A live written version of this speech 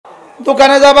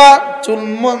দোকানে যাবা, চুল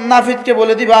নাফিদকে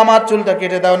বলে দিবা আমার চুলটা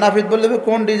কেটে দাও। নাফিদ বললে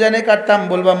কোন ডিজাইনে কাটতাম,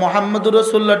 বলবা মুহাম্মদুর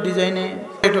রাসূলুল্লাহর ডিজাইনে।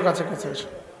 একটু কাছে কাছে এসো।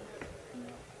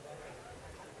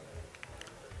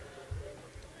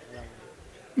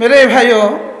 মেরে ভাইও,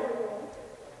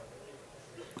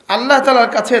 আল্লাহ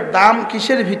তাআলার কাছে দাম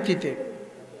কিসের ভিত্তিতে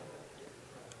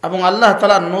এবং আল্লাহ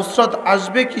তাআলার নুসরত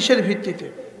আসবে কিসের ভিত্তিতে,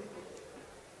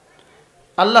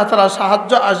 আল্লাহ তাআলার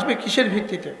সাহায্য আসবে কিসের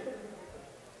ভিত্তিতে,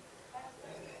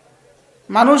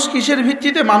 মানুষ কিসের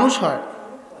ভিত্তিতে মানুষ হয়,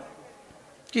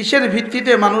 কিসের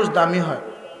ভিত্তিতে মানুষ দামি হয়?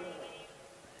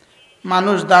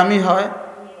 মানুষ দামি হয়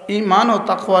ঈমান ও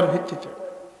তাকওয়ার ভিত্তিতে।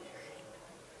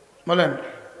 বলেন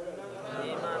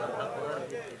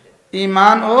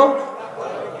ঈমান ও,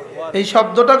 এই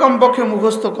শব্দটা কমপক্ষে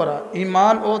মুখস্থ করা,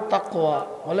 ঈমান ও তাকওয়া।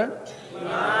 বলেন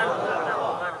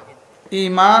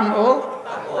ঈমান ও।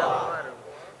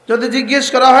 যদি জিজ্ঞেস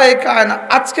করা হয়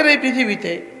আজকের এই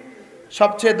পৃথিবীতে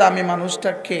সবচেয়ে দামি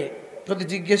মানুষটা কে, যদি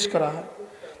জিজ্ঞেস করা হয়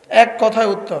এক কথায়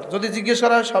উত্তর, যদি জিজ্ঞেস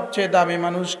করা হয় সবচেয়ে দামি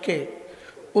মানুষ কে,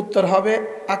 উত্তর হবে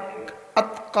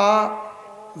আতকা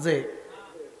যে।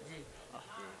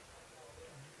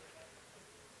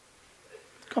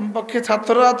 কমপক্ষে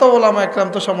ছাত্ররা তো ওলামা একরাম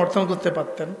তো সমর্থন করতে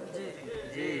পারতেন।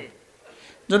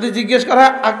 যদি জিজ্ঞেস করা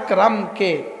হয় আকরাম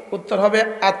কে, উত্তর হবে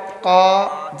আতকা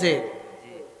যে।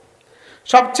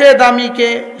 সবচেয়ে দামি কে,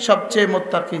 সবচেয়ে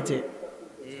মুত্তাকি যে।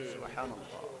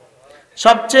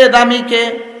 সবচেয়ে দামি কে,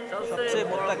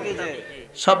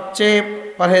 সবচেয়ে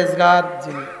পরহেজগার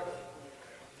যিনি,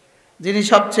 যিনি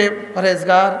সবচেয়ে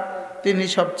পরহেজগার তিনি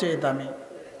সবচেয়ে দামি।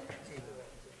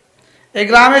 এই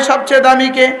গ্রামে সবচেয়ে দামি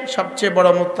কে, সবচেয়ে বড়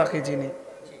মুত্তাকি যিনি।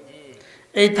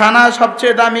 এই থানা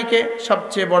সবচেয়ে দামি কে,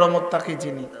 সবচেয়ে বড় মুত্তাকি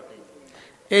যিনি।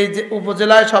 এই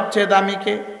উপজেলায় সবচেয়ে দামি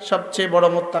কে, সবচেয়ে বড়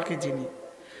মুত্তাকি যিনি।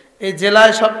 এই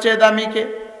জেলায় সবচেয়ে দামি কে,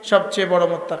 সবচেয়ে বড়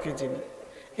মুত্তাকি যিনি।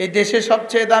 এই দেশে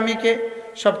সবচেয়ে দামি কে,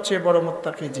 সবচেয়ে বড়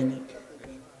মুত্তাকি যিনি।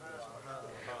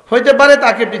 হইতে পারে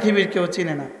তাকে পৃথিবীর কেউ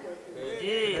চিনে না,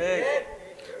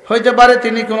 হইতে পারে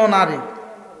তিনি কোনো নারী,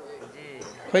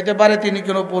 হইতে পারে তিনি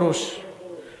কোনো পুরুষ,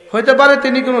 হইতে পারে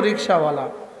তিনি কোনো রিক্সাওয়ালা,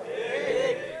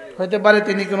 হইতে পারে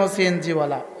তিনি কোনো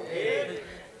সিএনজিওয়ালা।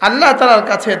 আল্লাহ তাআলার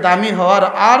কাছে দামি হওয়ার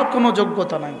আর কোনো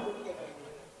যোগ্যতা নাই।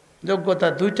 যোগ্যতা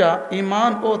দুইটা,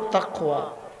 ঈমান ও তাকওয়া।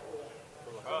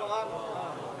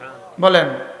 বলেন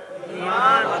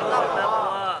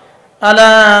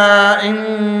আলা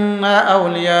ইন্না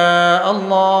আউলিয়া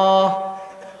আল্লাহ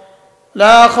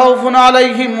লা খাউফুন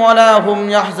আলাইহিম ওয়া লা হুম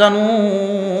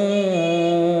ইয়াহজানুন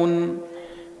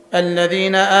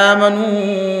আল্লাযীনা আমানু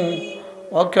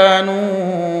ওয়া কানু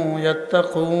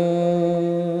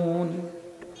ইয়াত্তাকুন।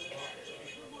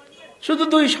 শুধু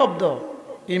দুই শব্দ,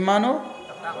 ঈমান ও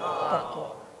তাকওয়া।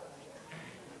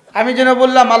 আমি যেন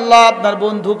বললাম আল্লাহ আপনার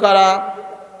বন্ধু কারা,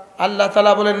 আল্লাহ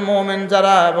তাআলা বলেন মুমিন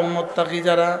যারা এবং মুত্তাকি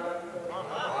যারা।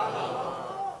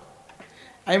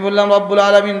 আমি বললাম রব্বুল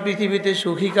আলামিন পৃথিবীতে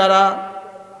সুখী কারা,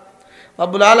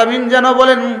 রব্বুল আলামিন যেন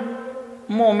বলেন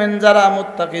মুমিন যারা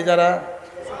মুত্তাকি যারা।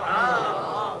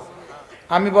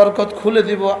 আমি বরকত খুলে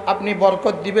দিব, আপনি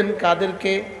বরকত দিবেন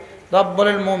কাদেরকে? রব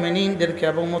বলেন মুমিনদেরকে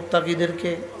এবং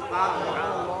মুত্তাকিদেরকে।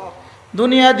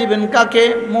 দুনিয়া দিবেন কাকে?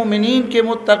 মুমিনকে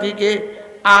মুত্তাকিকে।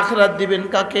 আখিরাত দিবেন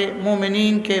কাকে?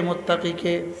 মুমিনকে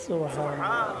মুত্তাকিকে। সুবহানাল্লাহ।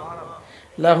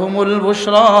 লাহুমুল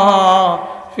বুশরা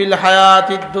ফিল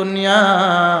হায়াতিদ দুনিয়া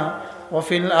ওয়া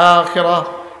ফিল আখিরাহ।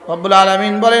 রব্বুল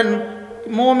আলামিন বলেন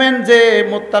মুমিন যে,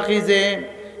 মুত্তাকি যে,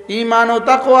 ঈমান ও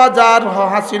তাকওয়া যার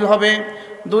হাসিল হবে,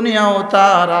 দুনিয়াও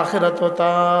তার আখিরাতও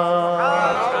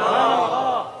তার।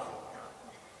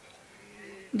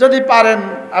 যদি পারেন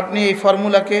আপনি এই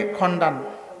ফর্মুলাকে খণ্ডান,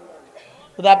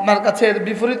 যদি আপনার কাছে এর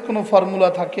বিপরীত কোনো ফর্মুলা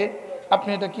থাকে আপনি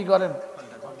এটা কি করেন?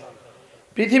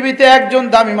 পৃথিবীতে একজন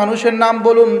দামি মানুষের নাম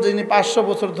বলুন যিনি 500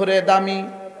 বছর ধরে দামি।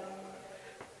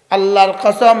 আল্লাহর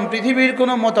কসম পৃথিবীর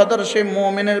কোনো মতাদর্শে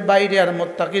মুমিনের বাইরে আর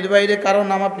মুত্তাকির বাইরে কারো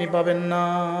নাম আপনি পাবেন না।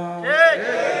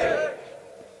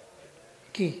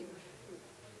 কি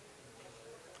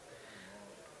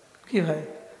কি ভাই,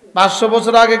 500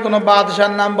 বছর আগে কোনো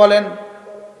বাদশার নাম বলেন,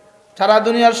 সারা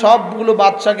দুনিয়ার সবগুলো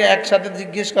বাদশাকে একসাথে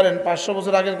জিজ্ঞেস করেন 500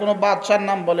 বছর আগের কোনো বাদশার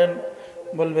নাম বলেন,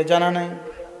 বলবে জানা নাই।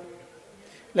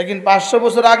 লেকিন 500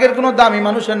 বছর আগের কোনো দামি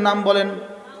মানুষের নাম বলেন,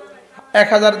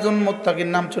 1000 জন মুত্তাকির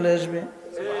নাম চলে আসবে।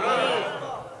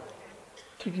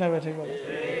 ঠিক না ঠিক বলে?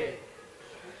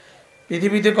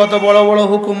 পৃথিবীতে কত বড় বড়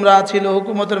হুকুমরা ছিল,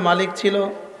 হুকুমতের মালিক ছিল,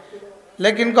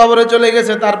 লেকিন কবরে চলে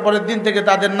গেছে, তারপরের দিন থেকে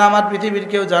তাদের নাম আর পৃথিবীর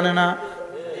কেউ জানে না।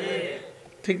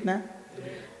 ঠিক না?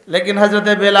 লেকিন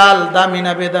হযরতে বেলাল দামি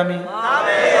না বেদামি?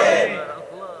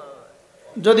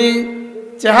 যদি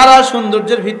চেহারা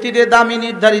সৌন্দর্যের ভিত্তিতে দামি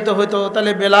নির্ধারিত হতো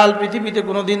তাহলে বেলাল পৃথিবীতে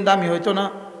কোনোদিন দামি হইতো না।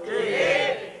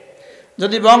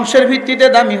 যদি বংশের ভিত্তিতে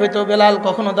দামি হইতো বেলাল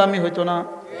কখনো দামি হইতো না।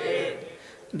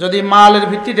 যদি মালের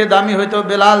ভিত্তিতে দামি হইতো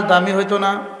বেলাল দামি হইতো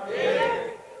না,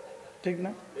 ঠিক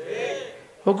না?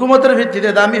 হুকুমতের ভিত্তিতে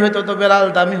দামি হইতো তো বেলাল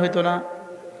দামি হইতো না।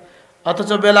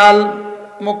 অথচ বেলাল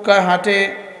মক্কায় হাঁটে,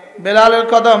 বেলালের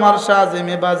কদম আর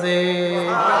শাজিমে বাজে।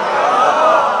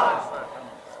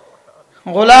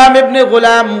 গোলাম ইবনে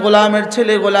গোলাম, গোলামের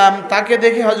ছেলে গোলাম, তাকে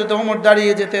দেখে হযরত ওমর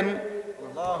দাঁড়িয়ে যেতেন।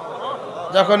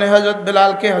 যখন হযরত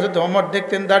বেলালকে হযরত ওমর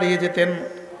দেখতেন দাঁড়িয়ে যেতেন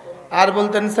আর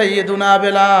বলতেন সাইয়্যিদুনা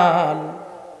বেলাল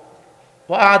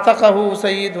ওয়া আতাকাহু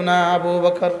সাইয়্যিদুনা আবু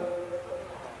বকর,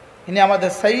 ইনি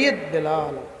আমাদের সৈয়দ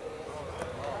বেলাল।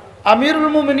 আমিরুল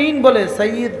মুমিনিন বলে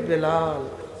সৈয়দ বেলাল,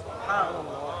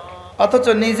 অথচ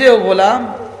নিজেও গোলাম,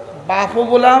 বাপও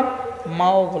গোলাম,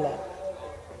 মাও গোলাম।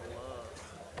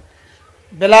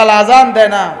 বেলাল আজান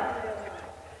দেয় না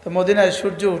তো মদিনায়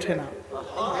সূর্য ওঠে না।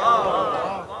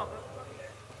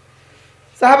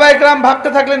 সাহাবায়ে কেরাম ভাবতে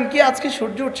থাকলেন কি আজকে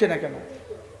সূর্য উঠছে না কেন,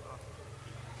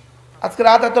 আজকে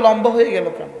রাত এত লম্বা হয়ে গেল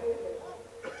কেন?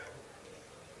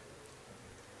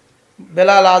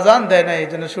 বেলাল আজান দেয় না, এই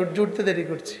জন্য সূর্য উঠতে দেরি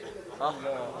করছে।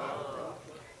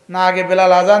 না আগে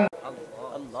বেলাল আজান।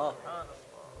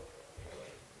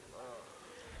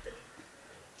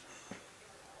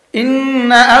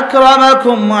 ইন্না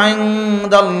আকরামাকুম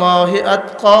ইনদাল্লাহি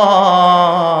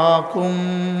আতকাকুম।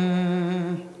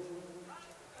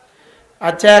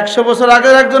 আচ্ছা 100 বছর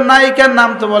আগের একজন নায়িকার নাম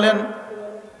তো বলেন।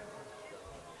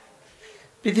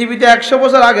 পৃথিবীতে 100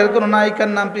 বছর আগের কোন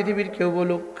নায়িকার নাম পৃথিবীর কেউ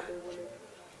বলুক।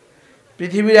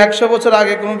 পৃথিবীর 100 বছর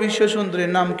আগে কোন বিশ্ব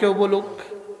সুন্দরীর নাম কেউ বলুক।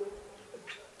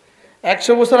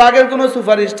 100 বছর আগের কোন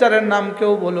সুপারস্টারের নাম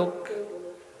কেউ বলুক।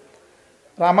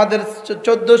 আমাদের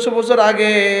 1400 বছর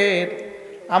আগে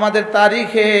আমাদের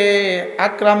তারিখে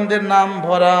আকরামদের নাম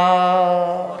ভরা।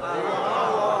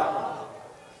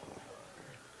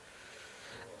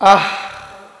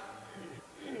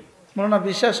 মনে না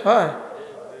বিশ্বাস হয়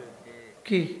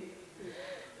কি?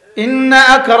 ইন্না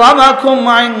আকরামাকুম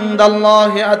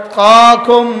ইনদাল্লাহি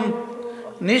আতকাকুম,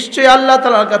 নিশ্চয় আল্লাহ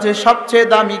তাআলার কাছে সবচেয়ে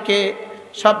দামি কে,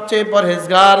 সবচেয়ে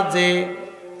পরহেজগার যে।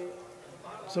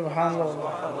 সুবহানাল্লাহ।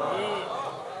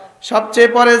 সবচেয়ে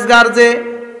পরহেজগার যে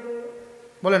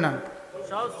বলে না,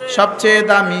 সবচেয়ে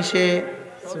দামি সে।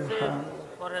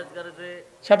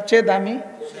 সবচেয়ে দামি,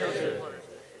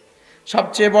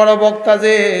 সবচেয়ে বড় বক্তা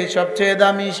যে, সবচেয়ে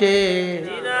দামি সে।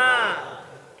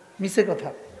 মিছে কথা।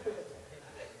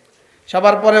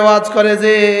 সবার পরে ওয়াজ করে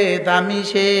যে দামি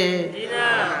সে,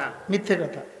 মিথ্যে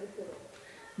কথা।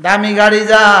 দামি গাড়ি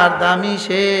যার দামি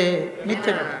সে,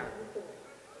 মিথ্যে কথা।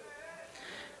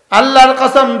 আল্লাহর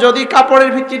কসম যদি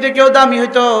কাপড়ের ভিত্তিতে কেউ দামি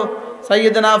হইতো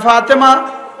সাইয়্যিদানা ফাতেমা,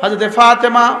 হযরতে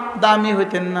ফাতেমা দামি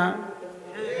হইতেন না।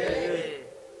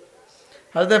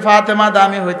 হযরতে ফাতেমা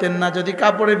দামি হইতেন না যদি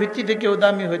কাপড়ের ভিত্তিতে কেউ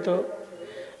দামি হইতো।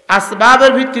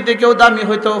 আসবাবের ভিত্তিতে কেউ দামি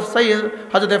হইতো,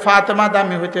 হযরতে ফাতেমা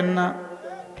দামি হইতেন না।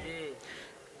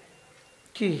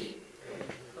 কি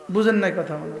বুঝেন না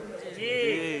কথা?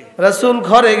 রাসূল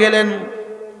ঘরে গেলেন,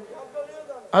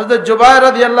 হযরত জুবাইর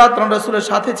রাদিয়াল্লাহু তাআলা রাসূলের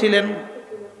সাথে ছিলেন।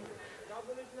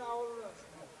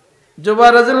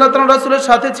 জুবাইর রাদিয়াল্লাহু তাআলা রাসূলের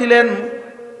সাথে ছিলেন।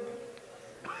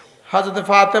 হযরত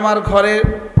ফাতেমার ঘরে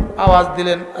আওয়াজ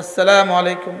দিলেন, আসসালামু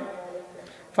আলাইকুম।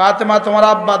 ফাতেমা তোমার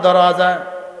আব্বা দরওয়াজায়।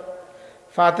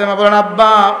 ফাতেমা বলেন, আব্বা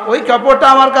ওই কাপড়টা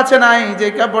আমার কাছে নাই যে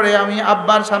কাপড়ে আমি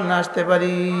আব্বার সামনে আসতে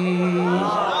পারি।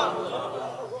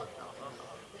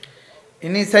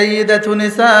 ইনি সাইয়্যিদাতু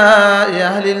নিসাই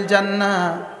আহলিল জান্নাহ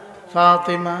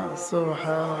ফাতিমা।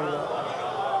 সুবহানাল্লাহ।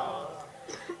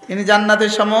 ইনি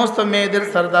জান্নাতের সমস্ত মেয়েদের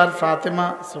সরদার ফাতেমা।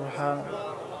 সুবহানাল্লাহ।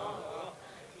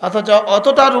 অথচ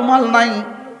অতটা রুমাল নাই,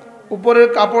 উপরের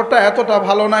কাপড়টা এতটা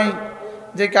ভালো নাই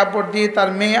যে কাপড় দিয়ে তার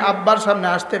মেয়ে আব্বার সামনে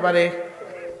আসতে পারে।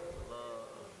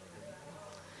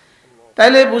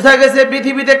 তাইলে বোঝা গেছে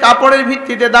পৃথিবীতে কাপড়ের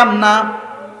ভিত্তিতে দাম না।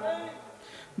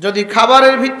 যদি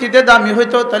খাবারের ভিত্তিতে দামি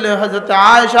হইতো তাহলে হযরত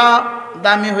আয়েশা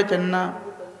দামি হইতেন না।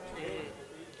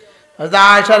 হযরত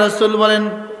আয়েশা রাসূল বলেন,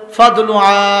 ফাদলু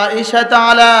আয়েশা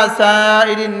আলা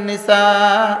সাইরিন নিসা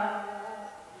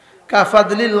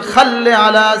কাফাদলিল খাল্লি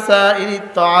আলা সাইরিত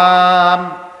তাআম।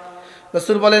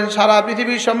 রাসূল বলেন সারা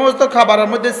পৃথিবীর সমস্ত খাবারের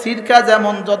মধ্যে সিরকা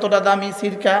যেমন যতটা দামি,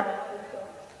 সিরকা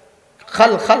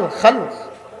খাল খাল খাল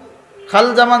খাল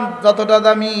যেমন যতটা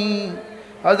দামি,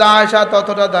 হযরত আয়েশা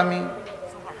ততটা দামি।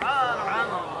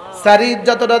 সারিদ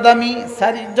যতটা দামি,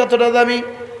 সারিদ যতটা দামি,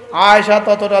 আয়েশা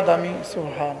ততটা দামি।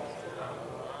 সুবহানাল্লাহ।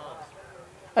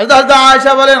 হযরত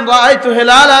আয়েশা বলেন, রাআইতু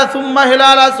হিলালা সুম্মা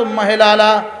হিলালা সুম্মা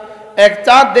হিলালা। এক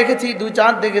চাঁদ দেখেছি, দুই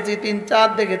চাঁদ দেখেছি, তিন চাঁদ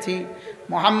দেখেছি।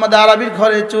 মুহাম্মদ আরবির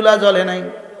ঘরে চুলা জ্বলে নাই।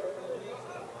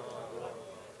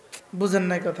 বুঝেন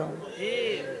নাই কথা?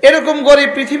 এরকম গরিব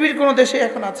পৃথিবীর কোন দেশে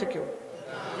এখন আছে কেউ?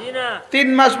 3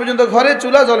 মাস পর্যন্ত ঘরে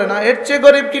চুলা জ্বলে না, এর চেয়ে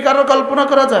গরিব কি কারো কল্পনা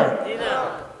করা যায়?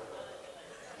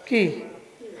 কি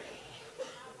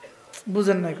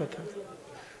বুঝেন নাই কথা?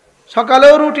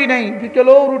 সকালেও রুটি নাই,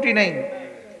 বিকেলেও রুটি নাই,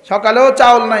 সকালেও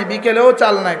চাউল নাই, বিকেলেও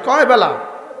চাল নাই, কয় বেলা?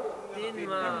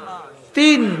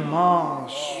 3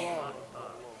 মাস।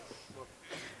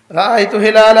 রাআইতু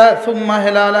হিলালা সুম্মা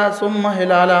হিলালা সুম্মা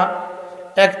হিলালা,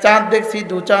 এক চাঁদ দেখছি,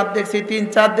 2 চাঁদ দেখছি, 3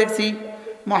 চাঁদ দেখছি,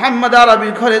 মোহাম্মদ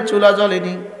আরবির ঘরে চুলা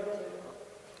জ্বলেনি।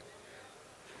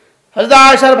 হযরত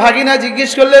আয়েশার ভাগিনা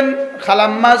জিজ্ঞেস করলেন,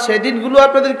 খালাম্মা সেদিনগুলো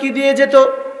আপনাদের কি দিয়ে যেত?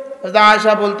 হযরত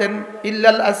আয়েশা বলতেন,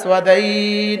 ইল্লাল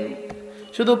আসওয়াদাইন,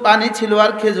 শুধু পানি ছিল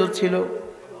আর খেজুর ছিল।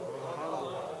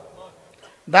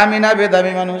 দামি না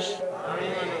বেদামি মানুষ?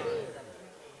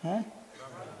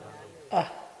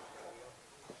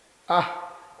 হ্যাঁ,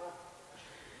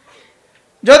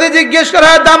 যদি জিজ্ঞেস করা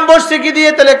হয় দাম বসছে কি দিয়ে,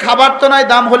 তাহলে খাবার তো নাই,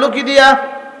 দাম হলো কি দিয়া?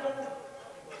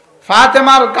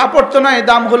 ফাতেমার কাপড় তো নাই,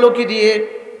 দাম হলো কি দিয়ে?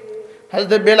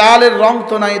 হযরত বেলালের রং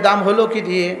তো নাই, দাম হলো কি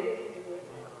দিয়ে?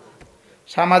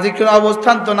 সামাজিক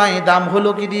অবস্থান তো নাই, দাম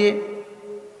হলো কি দিয়ে?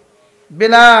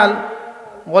 বেলাল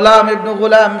গোলাম ইবনে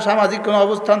গোলাম, সামাজিক কোনো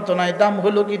অবস্থান তো নাই, দাম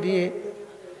হলো কি দিয়ে?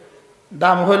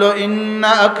 দাম হলো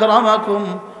ইন্না আকরামাকুম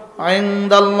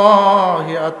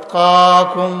ইনদাল্লাহি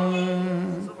আতকাকুম।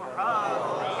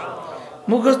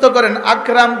 মুখস্থ করেন,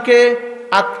 আকরামকে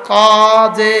আতকা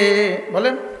যে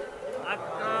বলেন।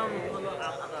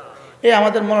 এই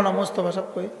আমাদের মৌলানা মোস্তফা সাহেব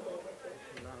কই?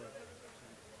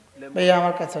 ভাইয়া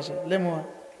আমার কাছে আসে, লেমুয়া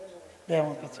ভাই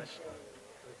আমার কাছে আসে।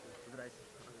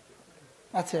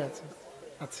 আচ্ছা আচ্ছা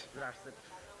আচ্ছা,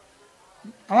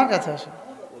 আমার কাছে আসে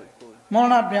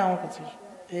মৌলানা, আপনি আমার কাছে আসেন।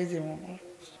 এই যে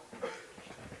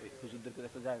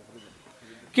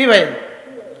কি ভাই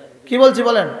কি বলছি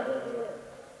বলেন?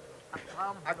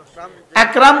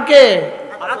 আকরাম কে?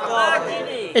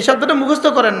 এই শব্দটা মুখস্থ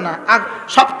করেন না।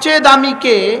 সবচেয়ে দামি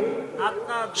কে?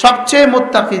 সবচেয়ে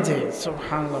মুত্তাকি যে।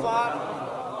 সুবহানাল্লাহ।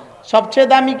 সবচেয়ে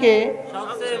দামি কে?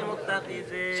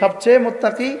 সবচেয়ে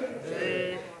মুত্তাকি।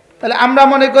 তাহলে আমরা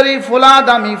মনে করি ফোলা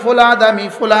দামি, ফোলা দামি,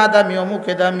 ফোলা দামি,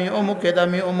 অমুকে দামি, অমুকে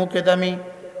দামি, অমুকে দামি।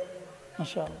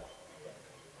 মাশাআল্লাহ।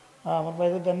 আমার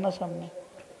ভাইকে দেন না সামনে।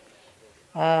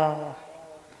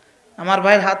 আমার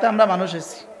ভাইয়ের হাতে আমরা মানুষ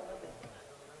এসেছি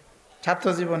ছাত্র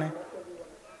জীবনে।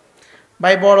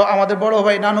 ভাই বড়, আমাদের বড়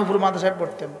ভাই নানুপুর মাদ্রাসায়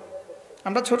পড়তেন,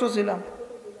 আমরা ছোট ছিলাম,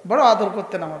 বড় আদর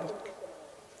করতেন আমাদেরকে।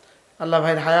 আল্লাহ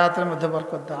ভাইয়ের হায়াতের মধ্যে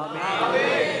বরকত দান।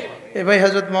 এই ভাই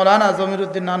হযরত মাওলানা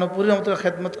জমিরুদ্দিন নানুপুরের মতো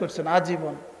খেদমত করছেন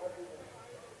আজীবন।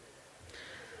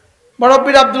 বড়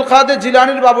পীর আব্দুল কাদের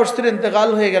জিলানীর বাবরস্তির ইন্তেকাল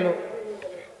হয়ে গেল,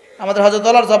 আমাদের হযরত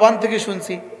আল্লাহর জবান থেকে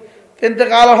শুনছি।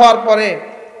 ইন্তেকাল হওয়ার পরে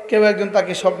কেউ একজন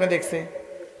তাকে স্বপ্নে দেখছে,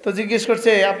 তো জিজ্ঞেস করছে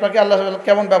আপনাকে আল্লাহ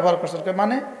কেমন ব্যবহার করছেন?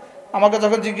 মানে আমাকে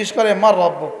যখন জিজ্ঞেস করে মার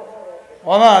রব্বুক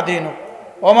ওমা দীনুক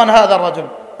ওমান হাযার রাজুল,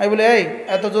 আমি বলি এই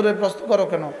এত জোরে প্রশ্ন করো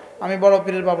কেন? আমি বড়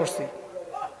পীরের বাবরসি।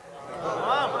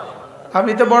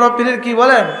 আপনি তো বড় পীরের কি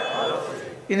বলেন?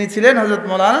 ইনি ছিলেন হযরত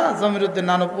মাওলানা জমিরুদ্দিন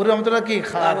নানুপুরি রহমাতুল্লাহ কি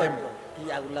খাদেম।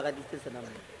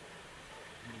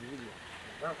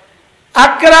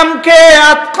 আকরাম কে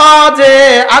আতকাজে,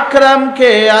 আকরাম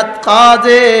কে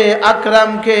আতকাজে,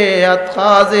 আকরাম কে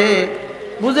আতকাজে,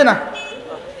 বুঝে না?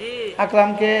 আকরাম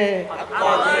কে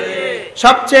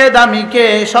সবচেয়ে দামি কে?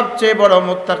 সবচেয়ে বড়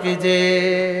মুত্তাকি যে।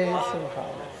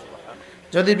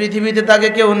 যদি পৃথিবীতে তাকে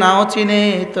কেউ নাও চিনে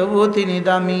তবুও তিনি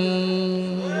দামি।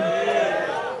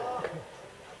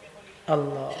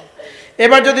 আল্লাহ।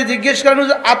 এবার যদি জিজ্ঞেস করেন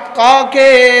আতকা কে,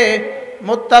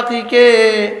 মুত্তাকি কে,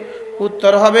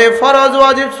 উত্তর হবে ফরজ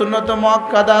ওয়াজিব সুন্নত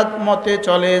মুআক্কাদাত মতে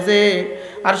চলে যে,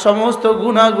 আর সমস্ত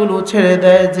গুনাহগুলো ছেড়ে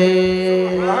দেয় যে।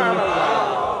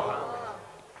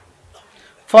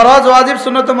 ফরজ ওয়াজিব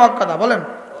সুন্নত মুআক্কাদা বলেন,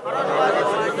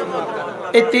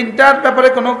 এই তিনটার ব্যাপারে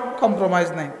কোনো কম্প্রোমাইজ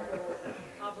নাই,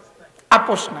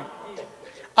 আপোষ নাই,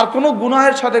 আর কোনো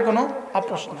গুনাহের সাথে কোনো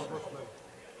আপোষ নাই।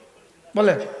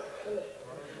 বলেন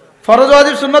ফরজ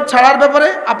ওয়াজিব সুন্নত ছাড়ার ব্যাপারে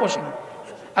আপোষ নাই,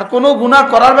 আর কোনো গুনাহ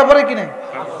করার ব্যাপারে কি নাই,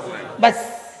 বাস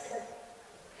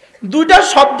দুইটা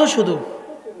শব্দ শুধু।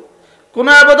 কোনো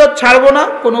ইবাদত ছাড়বো না,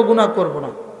 কোনো গুনাহ করব না।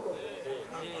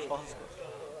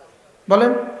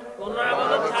 বলেন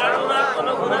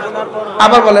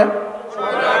আবার বলেন,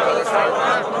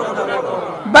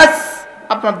 বাস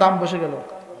আপনার দাম বসে গেল।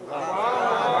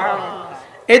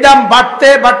 এই দাম বাড়তে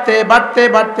বাড়তে বাড়তে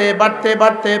বাড়তে বাড়তে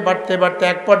বাড়তে বাড়তে বাড়তে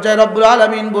এক পর্যায়ে রব্বুল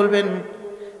আলামিন বলবেন,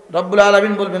 রব্বুল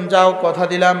আলামিন বলবেন যাও কথা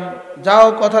দিলাম, যাও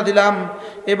কথা দিলাম,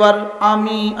 এবার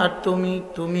আমি আর তুমি,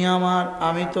 তুমি আমার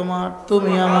আমি তোমার,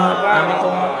 তুমি আমার আমি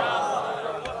তোমার।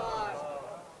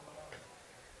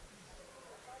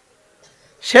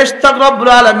 শেষ তক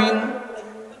রব্বুল আলামিন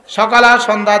সকাল আর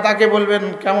সন্ধ্যা তাকে বলবেন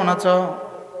কেমন আছো।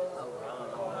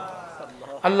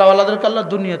 আল্লাহ আল্লাহদেরকে আল্লাহ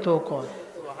দুনিয়াতেও কয়,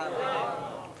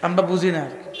 আমরা বুঝি না।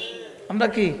 আমরা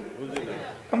কি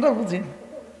আমরা বুঝি না।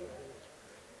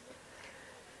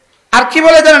 আর কি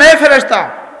বলে জানেন, এই ফেরেশতা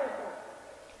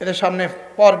এদের সামনে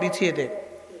পর বিছিয়ে দে।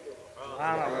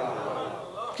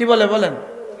 কি বলে বলেন,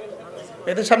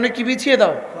 এদের সামনে কি বিছিয়ে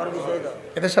দাও,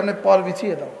 এদের সামনে পর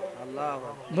বিছিয়ে দাও।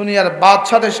 দুনিয়ার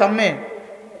বাদশাদের সামনে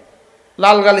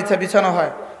লাল গালিচা বিছানো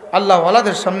হয়, আল্লাহ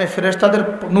ওয়ালাদের সামনে ফেরেশতাদের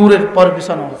নূরের পর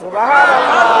বিছানো হয়।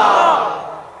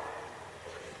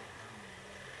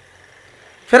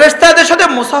 ফেরেশতাদের সাথে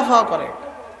মুসাফা করে।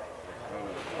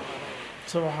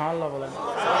 সুবহানাল্লাহ বলেন।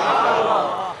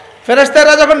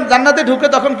 ফেরেশতারা যখন জান্নাতে ঢুকে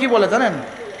তখন কি বলে জানেন,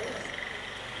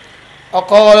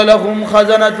 أقال لهم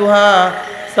خزنتها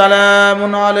سلام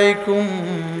عليكم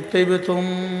طبتم।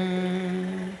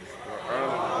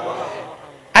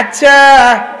 আচ্ছা,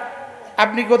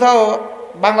 আপনি কোথাও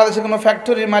বাংলাদেশে কোনো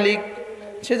ফ্যাক্টরির মালিক,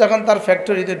 সে যখন তার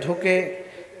ফ্যাক্টরিতে ঢোকে,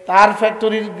 তার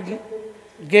ফ্যাক্টরির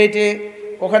গেটে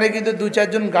ওখানে কিন্তু 2-4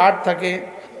 জন গার্ড থাকে।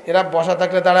 এরা বসা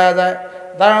থাকলে দাঁড়ায় যায়,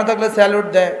 দাঁড়ানো থাকলে স্যালুট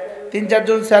দেয়, 3-4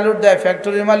 জন স্যালুট দেয়।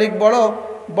 ফ্যাক্টরির মালিক বড়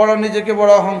বড় নিজেকে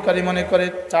বড় অহংকারী মনে করে,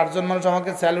 4 জন মানুষ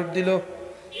আমাকে স্যালুট দিল,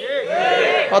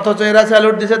 অথচ এরা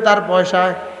স্যালুট দিছে তার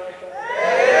পয়সায়।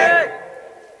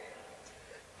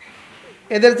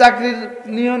 এদের চাকরির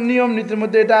নিয়ম নীতির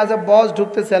মধ্যে এটা আছে, বস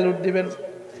ঢুকতে স্যালুট দিবেন,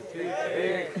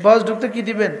 বস ঢুকতে কি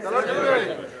দিবেন।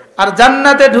 আর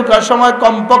জান্নাতে ঢোকার সময়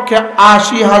কমপক্ষে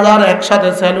 80,000 একসাথে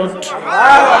স্যালুট।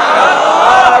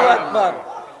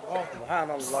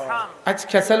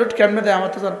 আচ্ছা, স্যালুট কেমনে দেয়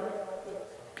আমার তো জান,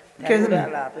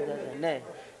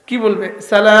 কি বলবে,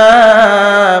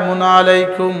 সালামুন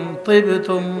আলাইকুম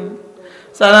তিবতুম,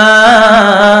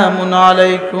 সালামুন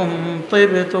আলাইকুম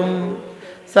তিবতুম,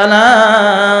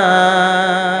 সালাম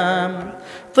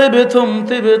তিবতুম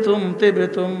তিবতুম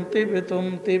তিবতুম তিবতুম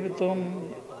তিবতুম,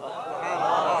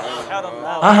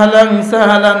 আহলান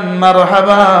সাহলান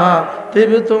মারহাবা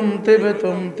তিবতুম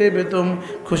তিবতুম তিবতুম।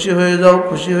 খুশি হয়ে যাও,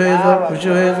 খুশি হয়ে যাও, খুশি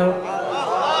হয়ে যাও।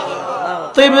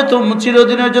 তিবতুম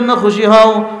চিরদিনের জন্য খুশি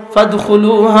হও।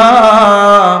 ফাদখুলুহা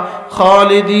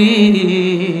খালিদিন,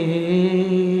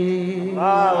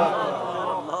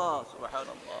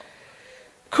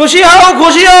 খুশি হও,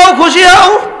 খুশি হও, খুশি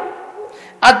হও।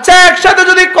 আচ্ছা, একসাথে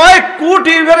যদি কয়েক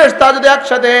কোটি ফেরেশতা যদি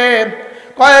একসাথে,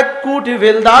 কয়েক কোটি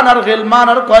ভিলদান আর গিলমান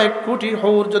আর কয়েক কোটি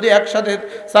হুর যদি একসাথে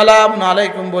সালাম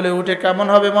আলাইকুম বলে উঠে, কেমন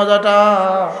হবে মজাটা।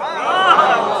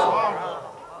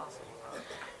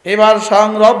 এবার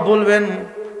স্বয়ং রব বলবেন,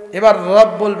 এবার রব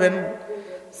বলবেন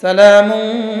সালামুন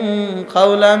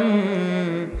কাওলাম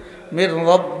মির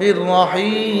রাব্বির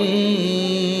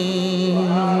রহিম।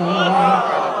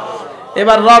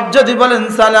 এবার রব যদি বলেন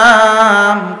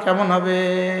সালাম, কেমন হবে।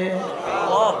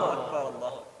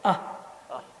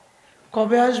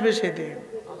 কবে আসবে সেদিন,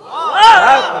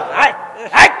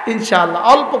 ইনশাআল্লাহ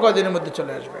অল্প কয়েকদিনের মধ্যে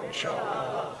চলে আসবে,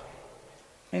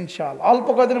 ইনশাআল্লাহ অল্প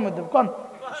কয়েকদিনের মধ্যে। কোন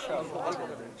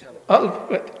অল্প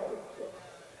কয়েকদিন,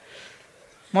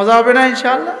 মজা হবে না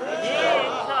ইনশাআল্লাহ।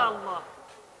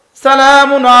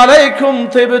 সালামুন আলাইকুম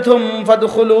তিবতুম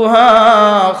ফাদখুলুহা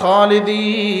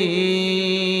খালিদিন।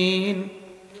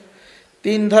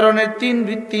 তিন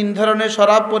ধরনের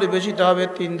শরাব পরিবেশিত হবে,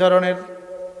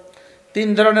 তিন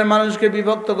ধরনের মানুষকে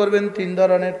বিভক্ত করবেন,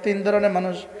 তিন ধরনের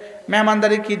মানুষ।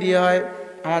 মেহমানদারি কি দিয়ে হয়,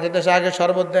 আমাদের দেশে আগে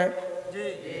শরবত দেয়,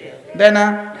 দেয় না?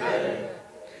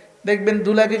 দেখবেন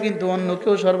দুলাকে কিন্তু অন্য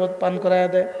কেউ শরবত পান করায়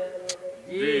দেয়,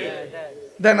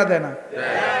 দেয় না? দেয় না?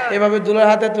 এভাবে দুলার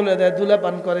হাতে তুলে দেয়, দুলা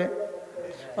পান করে,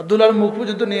 দুলার মুখ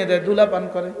পর্যন্ত নিয়ে দেয়, দুলা পান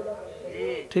করে,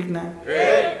 ঠিক না?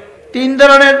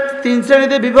 তিন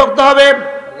শ্রেণীতে বিভক্ত হবে।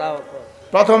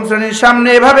 প্রথম শ্রেণীর সামনে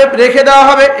এভাবে রেখে দেওয়া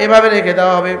হবে, এভাবে রেখে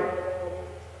দেওয়া হবে।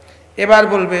 এবার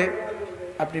বলবে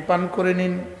আপনি পান করে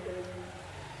নিন,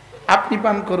 আপনি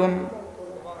পান করুন।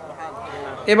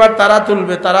 এবার তারা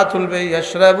তুলবে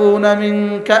ইয়াশরাবুনা মিন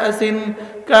কাসিন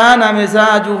কানা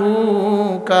মিজাজুহু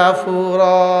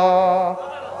কাফুরা।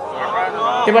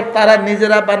 এবার তারা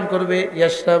নিজেরা পান করবে।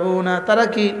 ইয়াশরাবুনা, তারা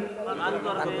কি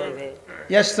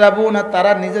ইয়াশরাবুনা,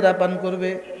 তারা নিজেরা পান করবে।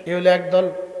 এ হলো এক দল।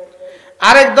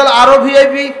 আরেক দল আরো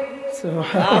ভিআইপি,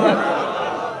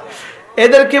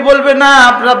 এদেরকে বলবে না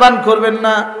আপনারা পান করবেন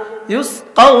না।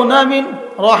 ইউসকাউনা মিন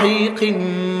রাহিকিম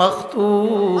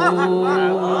মাখতুম।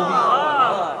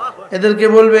 এদেরকে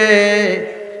বলবে,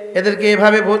 এদেরকে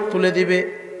এভাবে তুলে দিবে,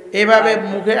 এভাবে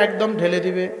মুখে একদম ঢেলে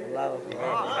দিবে।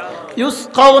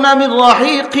 ইউসকাউনা মিন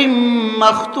রাহিকিম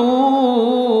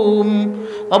মাখতুম।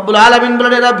 রব্বুল আলামিন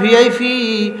বলেন এরা ভিআইপি,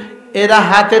 এরা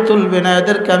হাতে তুলবে না,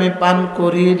 এদেরকে আমি পান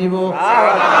করিয়ে দিব।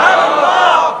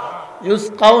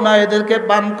 ইউসকাউনা, এদেরকে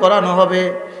পান করানো হবে।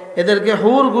 এদেরকে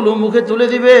হুরগুলো মুখে তুলে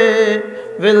দিবে,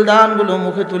 বেলদানগুলো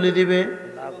মুখে তুলে দিবে।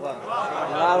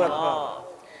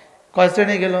 কয়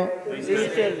শ্রেণী গেল?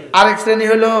 আরেক শ্রেণী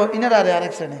হলো ইনার,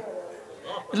 আরেক শ্রেণী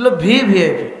হলো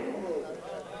ভিভিআইপি।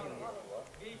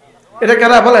 এটা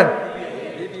কারা বলেন?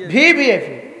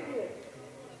 ভিভিআইপি।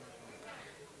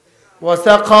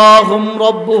 ওয়াসাকাহুম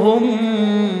রাব্বুহুম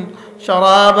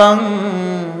শারাবান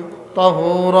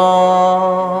তাহুরা।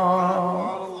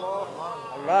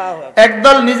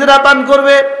 একদল নিজেরা পান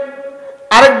করবে,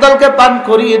 আরেক দলকে পান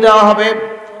করিয়ে দেওয়া হবে,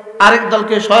 আরেক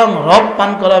দলকে স্বয়ং রব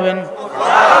পান করাবেন।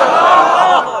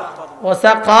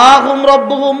 ওয়াসাকাহুম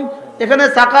রাব্বুহুম, এখানে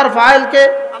সাকার ফাইলকে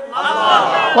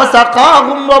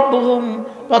ওয়াসাকাহুম রাব্বুহুম,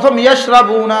 প্রথম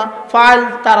ইয়াশরাবুনা ফাইল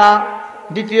তারা,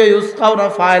 দ্বিতীয় ইউসকাউনা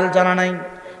ফাইল জানা নাই,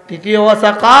 তৃতীয়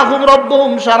ওয়াসাকাহুম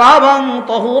রাব্বুহুম শারাবান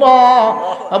তাহুরা।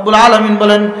 রব্বুল আলামিন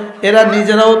বলেন এরা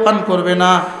নিজেরাও পান করবে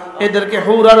না, এদেরকে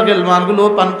হুর আর গিলমানগুলো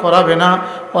পান করাবে না।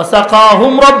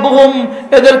 ওয়াসাকাহুম রাব্বুহুম,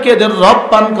 এদেরকে এদের রব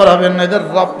পান করাবেন, এদের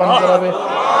রব পান করাবে।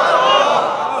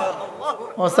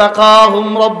 ওয়াসাকাহুম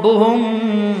রাব্বুহুম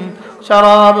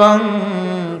শারাবান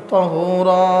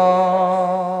তাহুরা।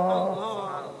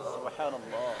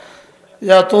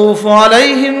 يطوف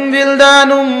عليهم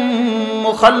بلدان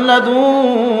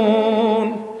مخلدون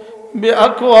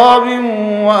بأكواب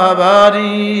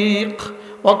وأباريق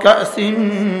وكأس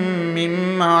من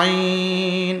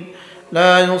معين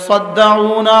لا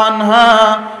يصدعون عنها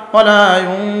ولا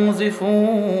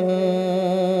ينزفون।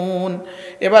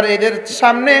 এবার এদের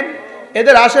সামনে,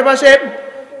 এদের আশেপাশে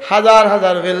হাজার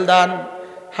হাজার বেলদান,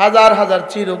 হাজার হাজার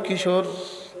চিরকিশোর,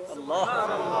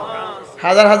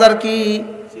 হাজার হাজার কি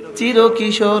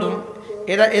চিরকিশোর।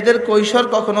 এরা, এদের কৈশোর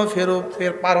কখনো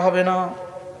ফের পার হবে না।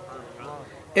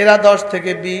 এরা 10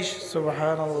 থেকে 20।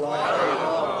 সুবহানাল্লাহ।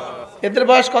 এদের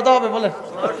বয়স কত হবে বলেন?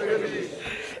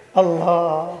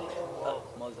 আল্লাহ।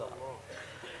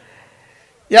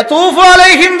 ইয়াতুফু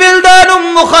আলাইহিম বিলদানুম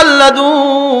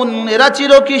মুখাল্লাদুন, এরা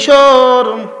চিরকিশোর,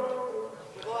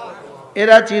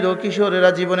 এরা চিরকিশোর,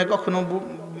 এরা জীবনে কখনো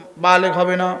বালেগ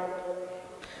হবে না,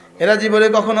 এরা জীবনে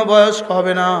কখনো বয়স্ক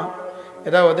হবে না।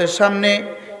 এরা ওদের সামনে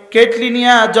কেটলি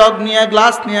নিয়ে, জগ নিয়ে,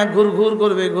 গ্লাস নিয়ে ঘুরঘুর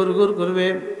করবে, ঘুরঘুর করবে,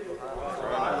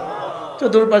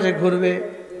 চতুর্পাশে ঘুরবে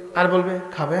আর বলবে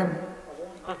খাবেন।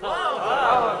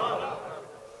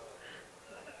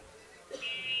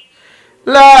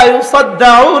 লা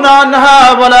ইউসাদ্দাউনা আনহা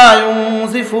ওয়ালা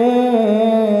ইউনজিফুন,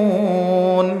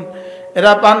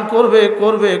 এরা পান করবে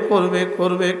করবে করবে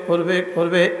করবে করবে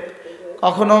করবে,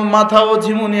 কখনো মাথাও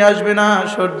ঝিমুনি আসবে না,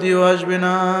 সর্দিও আসবে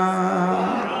না।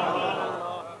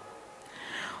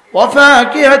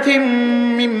 وفاكهة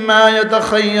مما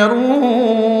يتخيرون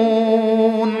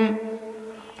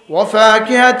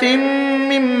وفاكهة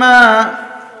مما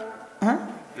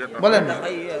বলেন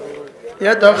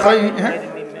يتخيرون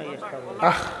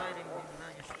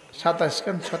 27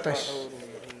 কেন 27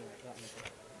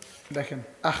 দেখেন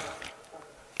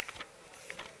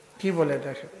কি বলে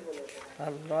দেখেন।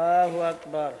 আল্লাহু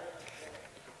আকবার,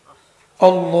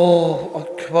 আল্লাহু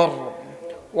আকবার।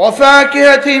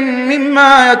 وفاكهة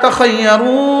مما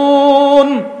يتخيرون,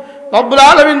 রব্বুল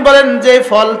আলামিন বলেন যে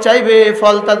ফল চাইবে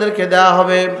ফল তাদেরকে দেওয়া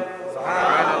হবে।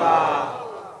 সুবহানাল্লাহ।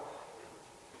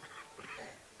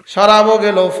 শরাবও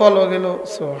গেল, ফলও গেল।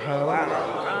 সুবহানাল্লাহ।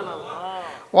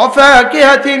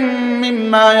 وفاكهة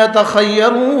مما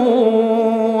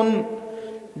يتخيرون,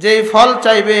 যে ফল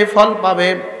চাইবে ফল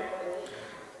পাবে।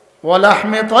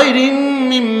 ولحم طير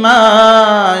مما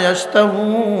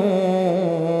يشتهون,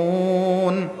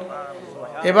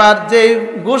 এবার যে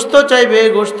গোশত চাইবে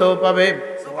গোশত পাবে।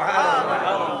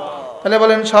 তাহলে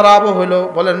বলেন শরাবও হলো,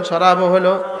 বলেন শরাবও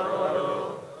হলো,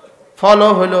 ফলও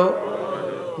হলো,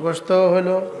 গোশতও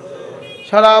হলো।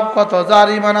 শরাব কত, যার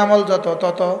ঈমান আমল যত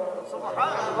তত,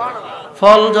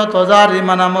 ফল যত, যার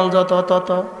ঈমান আমল যত তত।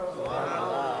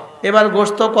 এবার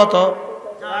গোশত কত,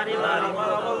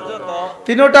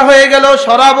 তিনটা হয়ে গেল,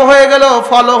 শরাবও হয়ে গেল,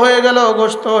 ফলও হয়ে গেল,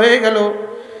 গোশত হয়ে গেল,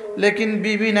 লেকিন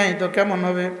বিবি নাই তো কেমন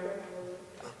হবে?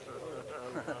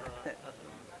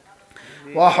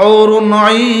 ওয়াহুরুন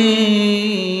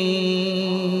আইন,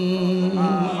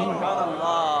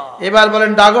 এবার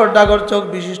বলেন ডাগর ডাগর চোখ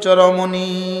বিশিষ্ট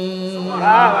রমণী।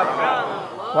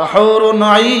 ওয়াহুরুন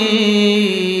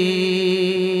আইন,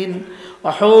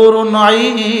 ওয়াহুরুন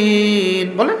আইন,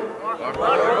 বলেন।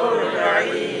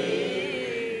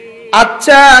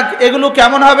 আচ্ছা এগুলো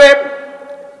কেমন হবে?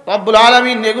 রব্বুল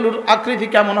আলামিন এগুলোর আকৃতি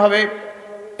কেমন হবে,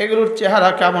 এগুলোর চেহারা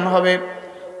কেমন হবে?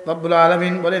 রব্বুল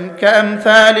আলামিন বলেন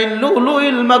কামসালিল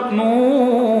লুলুইল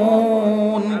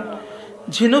মাকনুন,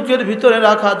 ঝিনুকের ভিতরে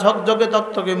রাখা ঝকঝকে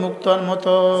তকতকে মুক্তার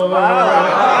মতো।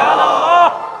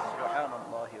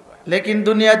 লেকিন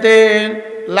দুনিয়াতে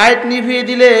লাইট নিভিয়ে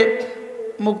দিলে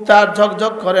মুখটা আর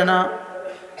ঝকঝক করে না,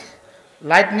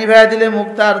 লাইট নিভিয়ে দিলে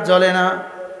মুখটা আর জ্বলে না।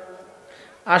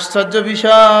 আশ্চর্য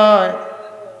বিষয়,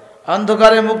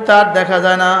 অন্ধকারে মুখটা আর দেখা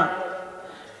যায় না।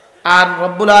 আর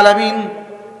রব্বুল আলামিন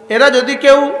এরা যদি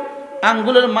কেউ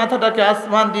আঙ্গুলের মাথাটাকে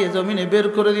আসমান দিয়ে জমিনে বের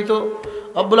করে দিত,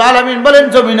 রব্বুল আলামিন বলেন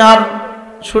জমিন আর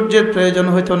সূর্যের প্রয়োজন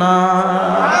হইতো না।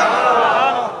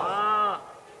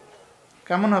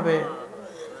 কেমন হবে?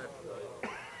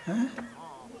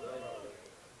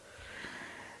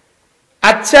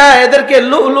 আচ্ছা, এদেরকে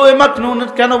লুলুয়ে মাকনুন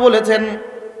কেন বলেছেন?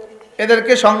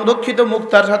 এদেরকে সংরক্ষিত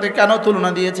মুক্তার সাথে কেন তুলনা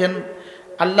দিয়েছেন?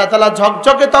 আল্লাহ তাআলা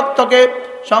ঝকঝকে তকতকে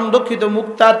সংরক্ষিত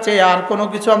মুক্তার চেয়ে আর কোনো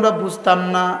কিছু আমরা বুঝতাম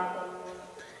না।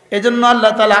 এজন্য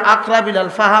আল্লাহ তাআলা আকরাবিল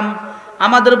আল ফাহাম,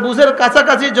 আমাদের বুঝের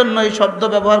কাছাকাছির জন্য এই শব্দ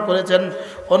ব্যবহার করেছেন।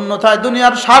 অন্যথায়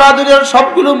দুনিয়ার সারা দুনিয়ার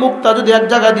সবগুলো মুক্তা যদি এক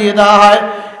জায়গা দিয়ে দেওয়া হয়,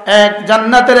 এক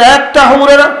জান্নাতের একটা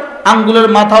হুরের আঙ্গুলের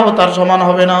মাথাও তার সমান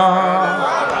হবে না।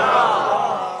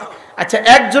 আচ্ছা,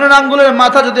 একজনের আঙ্গুলের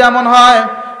মাথা যদি এমন হয়,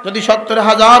 যদি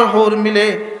 ৭০,০০০ হুর মিলে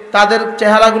তাদের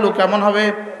চেহারাগুলো কেমন হবে?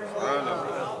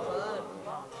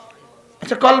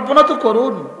 আচ্ছা, কল্পনা তো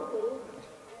করুন।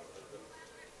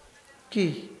 কি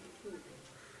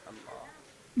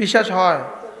বিশ্বাস হয়?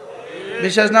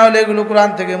 বিশ্বাস না হলে এগুলো কোরআন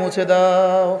থেকে মুছে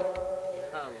দাও।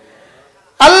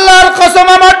 আল্লাহর কসম,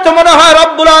 আমার তো মনে হয়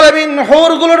রব্বুল আলামিন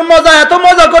হুরগুলোর মজা এত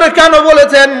মজা করে কেন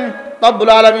বলেছেন?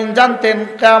 রব্বুল আলামিন জানতেন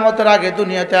কিয়ামতের আগে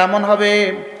দুনিয়াতে এমন হবে,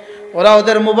 ওরা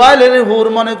ওদের মোবাইলের হুর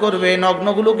মনে করবে,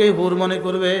 নগ্নগুলোকে হুর মনে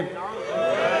করবে।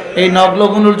 এই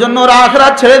নগ্নগুলোর জন্য ওরা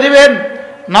আখিরাত ছেড়ে দিবেন।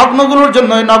 নগ্নগুলোর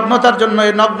জন্য, এই নগ্নতার জন্য,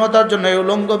 এই নগ্নতার জন্য, এই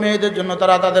উলঙ্গ মেয়েদের জন্য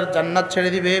তারা তাদের জান্নাত ছেড়ে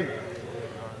দিবে।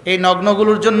 এই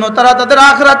নগ্নগুলোর জন্য তারা তাদের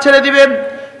আখিরাত ছেড়ে দিবেন।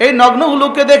 এই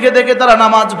নগ্নগুলোকে দেখে দেখে তারা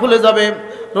নামাজ ভুলে যাবে,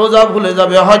 রোজা ভুলে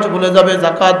যাবে, হজ ভুলে যাবে,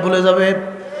 যাকাত ভুলে যাবে।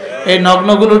 এই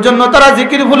নগ্নগুলোর জন্য তারা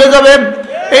জিকির ভুলে যাবে।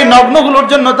 এই নগ্নগুলোর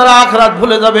জন্য তারা আখিরাত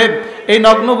ভুলে যাবে। এই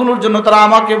নগ্নগুলোর জন্য তারা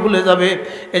আমাকে ভুলে যাবে।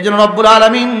 এই জন্য রব্বুল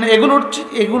আলামিন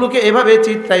এগুলোকে এভাবে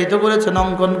চিত্রায়িত করেছেন,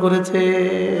 অঙ্কন করেছে।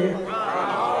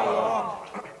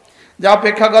 যা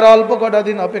অপেক্ষা করো, অল্প কটা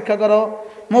দিন অপেক্ষা করো।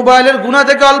 মোবাইলের গুনাহ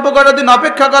থেকে অল্প কটা দিন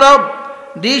অপেক্ষা করো।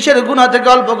 ডিশের গুনাহ থেকে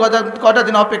অল্প কটা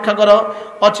দিন অপেক্ষা করো।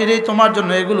 অচিরেই তোমার জন্য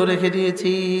এগুলো রেখে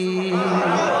দিয়েছি।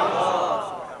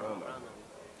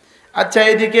 আচ্ছা,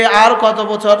 এদিকে আর কত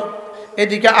বছর?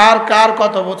 এদিকে আর কার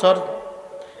কত বছর?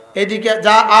 এদিকে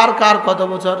যা আর কার কত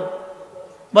বছর?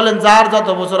 বলেন, যার যত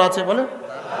বছর আছে বলেন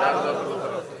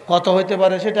কত হইতে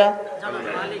পারে সেটা?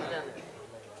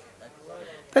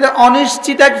 তাহলে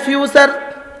অনিশ্চিত এক ফিউচার।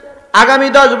 আগামী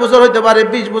 10 বছর হইতে পারে,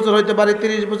 20 বছর হইতে পারে,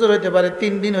 30 বছর হইতে পারে,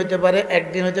 3 দিন হইতে পারে, 1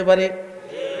 দিন হইতে পারে।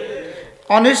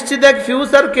 অনিশ্চিত এক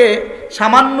ফিউচারকে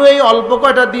সামান্য এই অল্প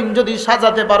কয়টা দিন যদি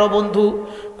সাজাতে পারো বন্ধু,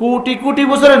 কোটি কোটি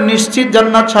বছরের নিশ্চিত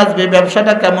জান্নাত সাজবে।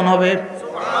 ব্যবসাটা কেমন হবে?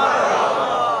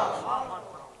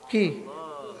 কি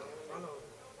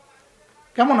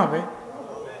কেমন হবে?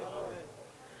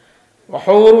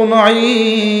 وحور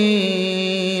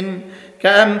عين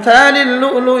كأمثال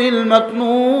اللؤلؤ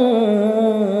المكنون।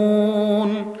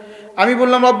 আমি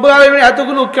বললাম রব্বুল আলামিন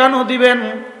এতগুলো কেন দিবেন?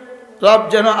 রব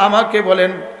যেন আমাকে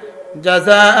বলেন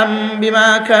জাযাআম বিমা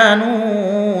কানু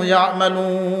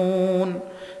ইয়ামালুন,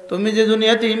 তুমি যে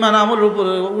দুনিয়াতে ঈমান আমলের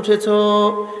উপরে উঠেছো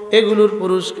এগুলোর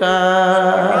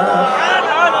পুরস্কার।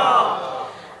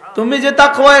 তুমি যে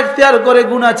তাকওয়া ইখতিয়ার করে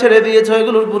গুনাহ ছেড়ে দিয়েছো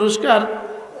এগুলোর পুরস্কার।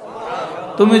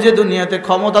 তুমি যে দুনিয়াতে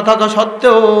ক্ষমতা থাকা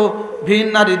সত্ত্বেও ভিন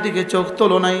নারীর দিকে চোখ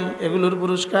তোলো নাই এগুলোর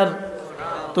পুরস্কার।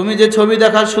 তুমি যে ছবি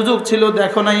দেখার সুযোগ ছিল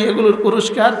দেখো নাই এগুলোর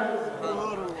পুরস্কার।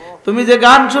 তুমি যে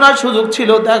গান শোনার সুযোগ ছিল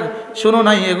শোনো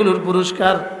নাই এগুলোর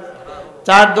পুরস্কার।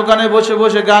 চার দোকানে বসে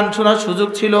বসে গান শোনার সুযোগ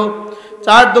ছিল,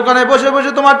 চার দোকানে বসে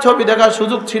বসে তোমার ছবি দেখার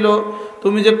সুযোগ ছিল,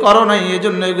 তুমি যে করো নাই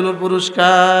এজন্য এগুলোর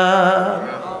পুরস্কার।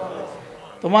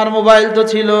 তোমার মোবাইল তো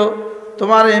ছিল,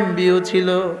 তোমার এমবিও ছিল,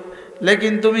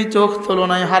 লেকিন তুমি চোখ তোলো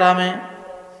নাই হারামে।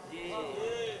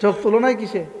 চোখ তোলো নাই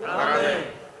কিসে?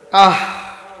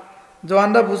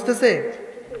 জওয়ানরা বুঝতেছে?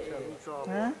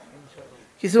 হ্যাঁ,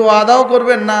 কিছু ওয়াদাও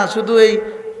করবেন না, শুধু এই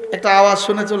একটা আওয়াজ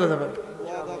শুনে চলে যাবেন।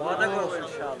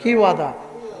 কি ওয়াদা?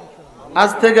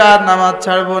 আজ থেকে আর নামাজ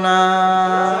ছাড়বো না।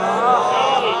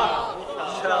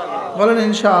 বলেন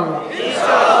ইনশাআল্লাহ।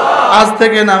 আজ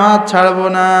থেকে নামাজ ছাড়বো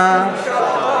না।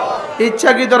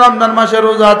 ইচ্ছাকৃত রমজান মাসে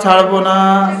রোজা ছাড়বো না।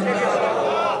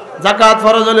 যাকাত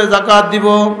ফরজ হলে যাকাত দিব,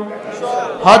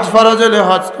 হজ ফরজ হলে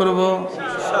হজ করব।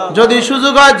 যদি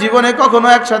সুযোগ হয় জীবনে কখনো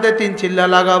একসাথে 3 চিল্লা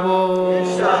লাগাবো।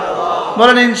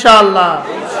 বলেন ইনশাআল্লাহ।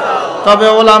 তবে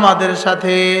ওলামাদের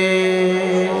সাথে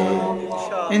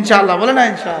ইনশাআল্লাহ। বলে না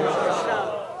ইনশাআল্লাহ।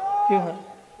 কি হয়?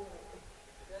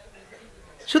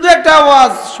 শুধু একটা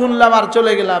আওয়াজ শুনলাম আর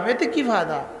চলে গেলাম, এতে কি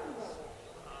ফায়দা?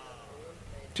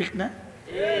 ঠিক না?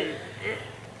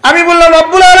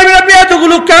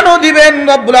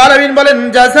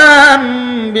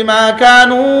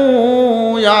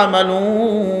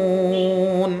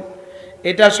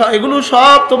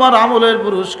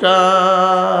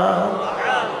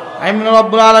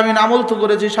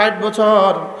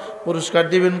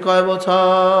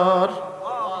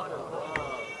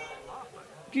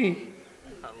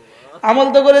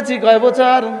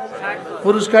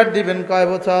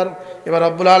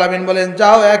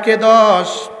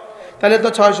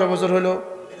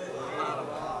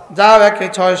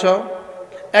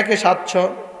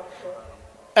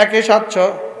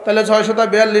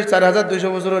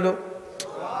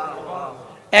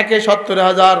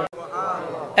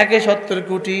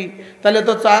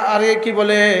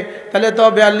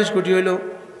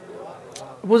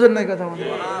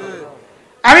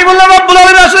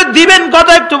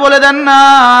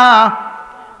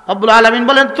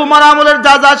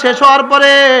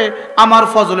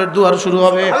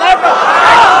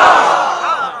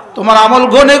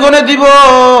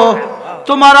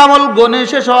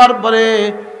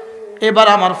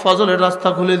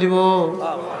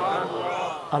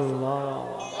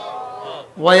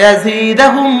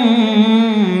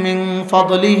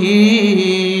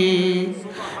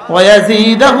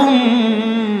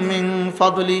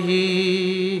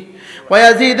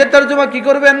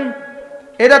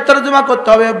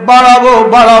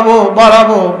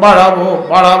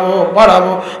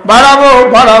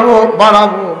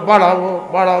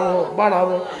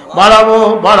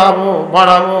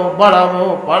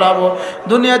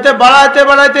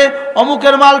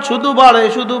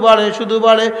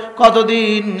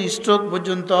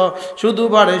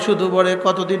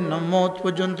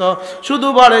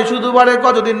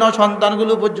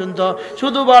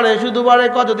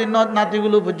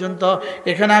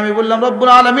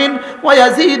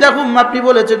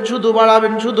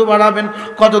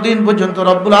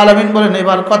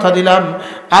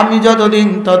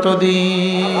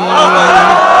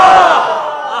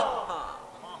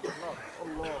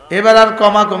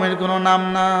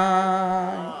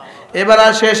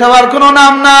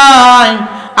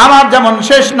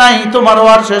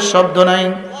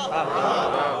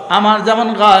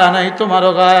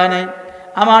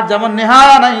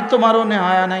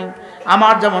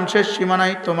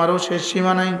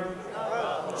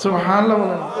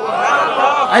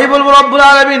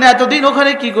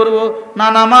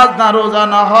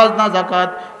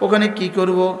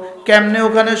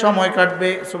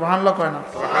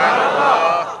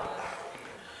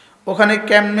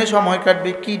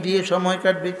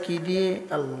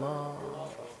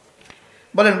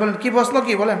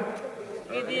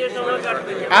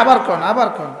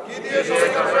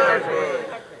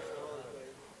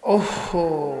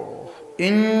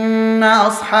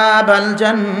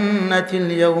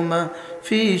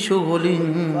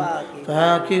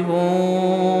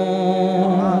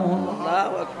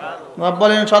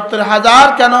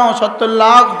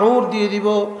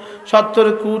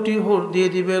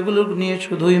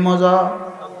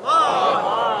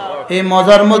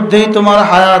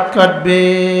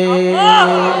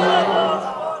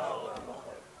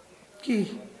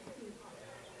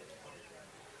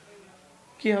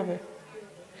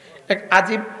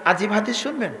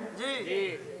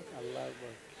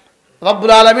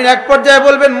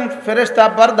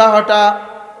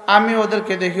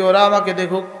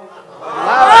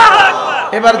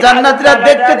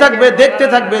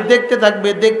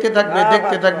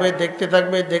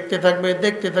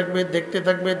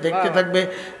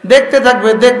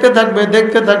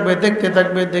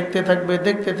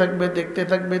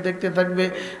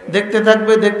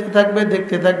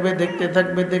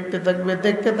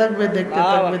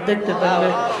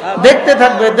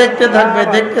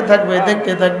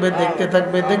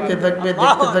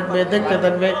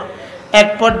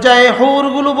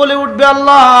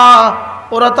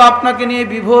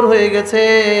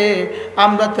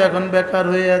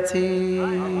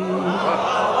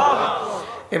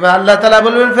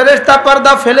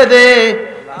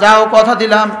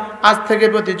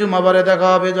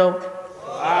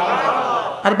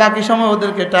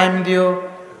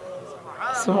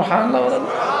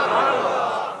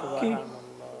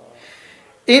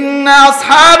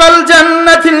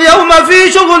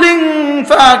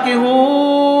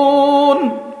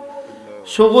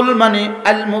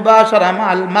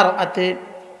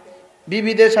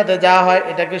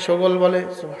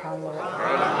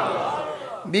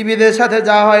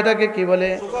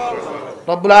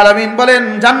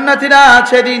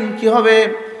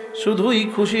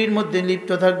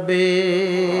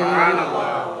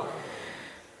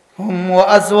 হুম ওয়া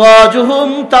আজওয়াজুহুম,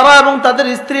 তারা এবং তাদের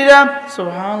স্ত্রীরা,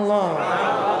 সুবহানাল্লাহ,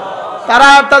 তারা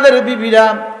আর তাদের বিবিরা,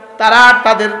 তারা আর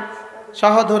তাদের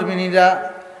সহধর্মিণীরা,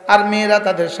 আর মেয়েরা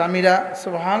তাদের স্বামীরা,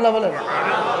 সুবহানাল্লাহ বলেন।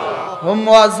 হুম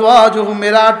ওয়া আজওয়াজুহুম,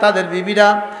 এরা আর তাদের বিবিরা,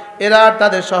 এরা আর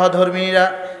তাদের সহধর্মিণীরা,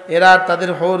 এরা আর তাদের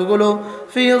হৌরগুলো,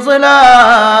 ফি জিলাল,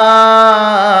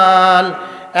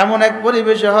 এমন এক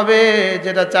পরিবেশে হবে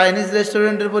যেটা চাইনিজ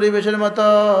রেস্টুরেন্টের পরিবেশের মতো,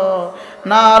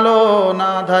 না আলো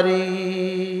না ধারি।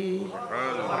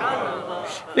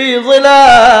 ফি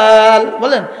জিলাল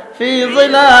বলেন, ফি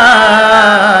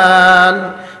জিলাল,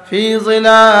 ফি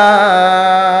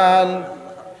জিলাল,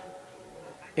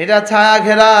 এটা ছায়া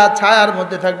ঘেরা, ছায়ার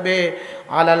মধ্যে থাকবে।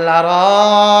 আলাল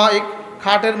আরাইক,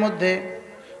 খাটের মধ্যে,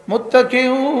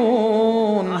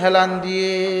 মুত্তাকিউন, হেলান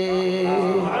দিয়ে।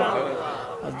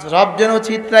 রব যেন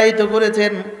চিত্রায়িত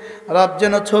করেছেন, রব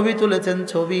যেন ছবি তুলেছেন,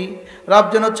 ছবি, রব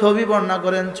যেন ছবি বর্ণনা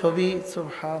করেন, ছবি,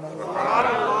 সুবহানাল্লাহ।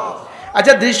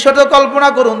 আচ্ছা দৃশ্যটা কল্পনা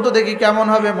করুন তো দেখি কেমন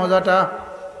হবে মজাটা।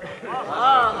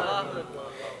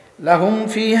 লাহুম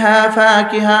ফিহা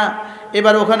ফাকিহা,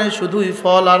 এবার ওখানে শুধুই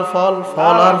ফল আর ফল,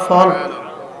 ফল আর ফল।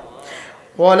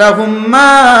 ওয়ালাহুম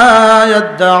মা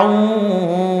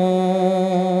ইয়াদউন,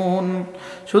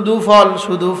 শুধু ফল,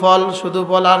 শুধু ফল, শুধু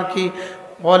ফল, আর কি?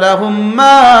 ওয়ালাহুম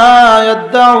মা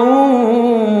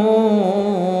ইয়াদউন,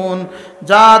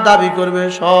 যা দাবি করবে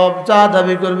সব, যা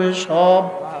দাবি করবে সব,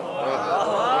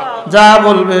 যা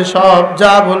বলবে সব,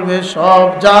 যা বলবে সব,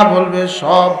 যা বলবে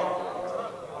সব।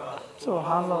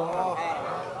 সুবহানাল্লাহ।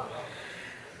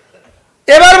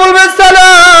 এবার বলবে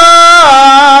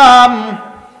সালাম,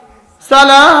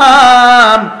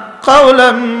 সালাম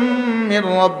কাওলাম মির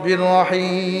রাব্বির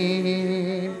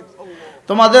রহিম,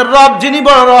 তোমাদের রব যিনি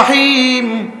বড় রহিম,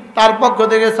 তার পক্ষ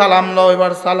থেকে সালাম লও।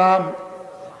 এবার সালাম,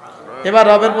 এবার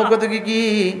রবের পক্ষ থেকে কি?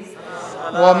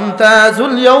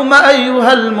 ওয়ামতাজুল ইয়াওমা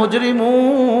আইয়ুহাল মুজরিমুন,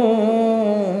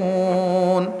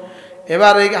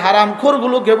 এবার এই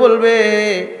হারামখোরগুলোকে বলবে,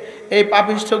 এই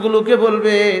পাপিষ্ঠগুলোকে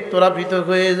বলবে, তোরা পৃথক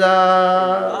হয়ে যা,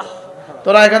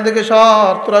 তোরা এখান থেকে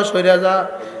সর, তোরা সইরা যা।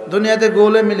 দুনিয়াতে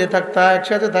গোলে মিলে থাকতা,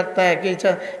 একসাথে থাকতা, একই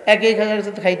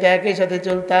খাইতা, একই সাথে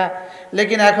চলতা,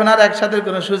 লেকিন এখন আর একসাথে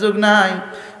কোনো সুযোগ নাই।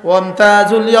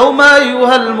 ওয়ামতাজুল ইয়াওমা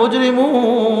আইয়ুহাল মুজরিমুন,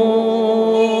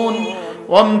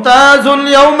 ওয়ামতাজুল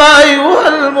ইয়াওমা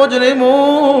আইয়ুহাল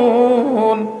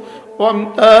মুজরিমুন,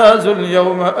 ওয়ামতাজুল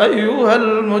ইয়াওমা আইয়ুহাল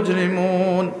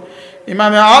মুজরিমুন।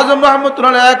 ইমামে আজম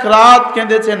রহমতুল্লাহ এক রাত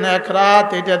কেঁদেছেন, এক রাত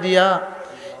এটা দিয়া।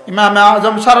 ইমামে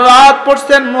আজম সারা রাত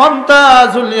পড়ছেন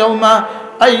ওয়ামতাজুল ইয়াওমা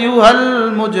আইয়ুহাল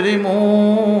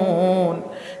মুজরিমুন,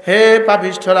 হে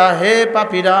পাপিষ্ঠরা, হে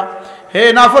পাপীরা, হে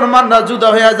নাফরমানরা, জুদা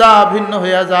হইয়া যা, ভিন্ন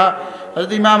হইয়া যা।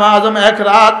 হযরত ইমাম আজম এক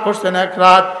রাত পড়ছেন, এক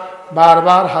রাত,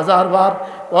 বারবার, হাজার বার,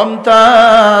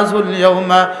 ওয়ামতাজুল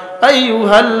ইয়াওমা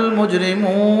আইয়ুহাল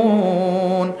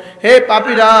মুজরিমুন, হে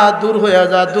পাপীরা দূর হইয়া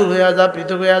যা, দূর হইয়া যা,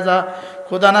 পৃথক হইয়া যা।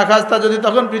 খোদা না খাস্তা যদি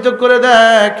তখন পৃথক করে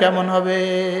দেয় কেমন হবে?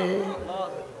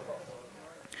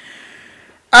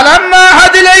 আলাম্মা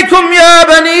হাদিলাইকুম ইয়া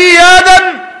বানি আদম,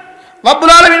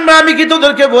 রব্বুল আলামিন, আমি কি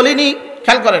তোদেরকে বলিনি?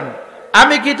 খেয়াল করেন,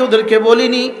 আমি কি তোদেরকে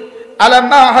বলিনি?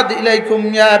 আলাম্মা হাদিলাইকুম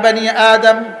ইয়া বানি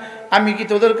আদম, আমি কি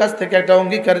তোদের কাছ থেকে একটা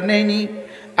অঙ্গীকার নেইনি?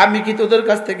 আমি কি তোদের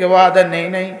কাছ থেকে ওয়াদা নেই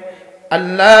নাই?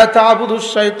 আল্লাহ তা'বুদুশ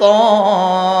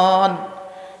শাইতান,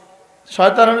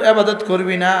 শয়তানের ইবাদত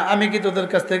করবি না, আমি কি তোদের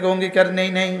কাছ থেকে অঙ্গীকার নেই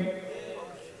নাই?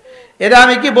 এরা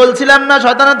আমি কি বলছিলাম না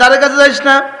শয়তানের ধারে কাছে যাইস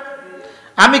না?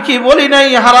 আমি কি বলি নাই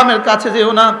হারামের কাছে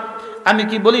যেও না? আমি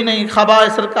কি বলি নাই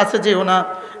খাবায়েসের কাছে যেও না?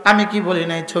 আমি কি বলি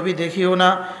নাই ছবি দেখিও না?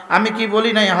 আমি কি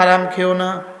বলি নাই হারাম খেও না?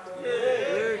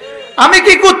 আমি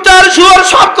কি কুত্তার শুয়োর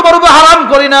সব তোমার উপর হারাম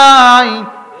করি নাই?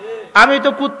 আমি তো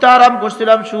কুত্তা হারাম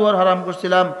করছিলাম, শুয়োর হারাম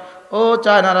করছিলাম। ও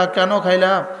চায়নারা কেন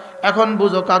খাইলা? এখন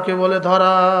বুঝো কাকে বলে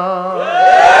ধরা।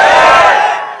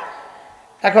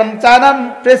 এখন চায়নার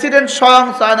প্রেসিডেন্ট, স্বয়ং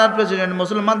চায়নার প্রেসিডেন্ট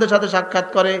মুসলমানদের সাথে সাক্ষাৎ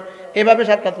করে, এভাবে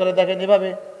সাক্ষাৎ করে, দেখেন এভাবে।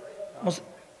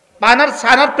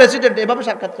 চায়নার প্রেসিডেন্ট এভাবে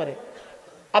সাক্ষাৎ করে।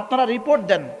 আপনারা রিপোর্ট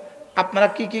দেন, আপনারা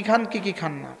কি কি খান, কি কি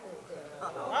খান না,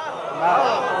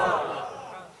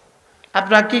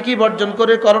 আপনারা কি কি বর্জন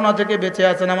করে করোনা থেকে বেঁচে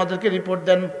আছেন, আমাদেরকে রিপোর্ট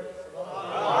দেন।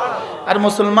 আর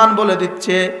মুসলমান বলে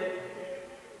দিচ্ছে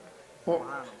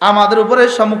আমাদের উপরে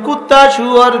কুত্তা,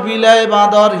 শুয়োর, বিলাই,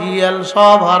 বাঁদর, হিয়াল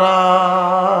সব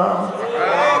হারাম।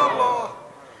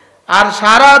 আর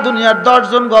সারা দুনিয়ার 10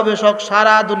 জন গবেষক,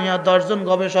 সারা দুনিয়ার 10 জন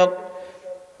গবেষক,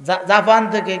 জাপান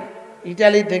থেকে,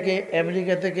 ইটালি থেকে,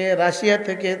 আমেরিকা থেকে, রাশিয়া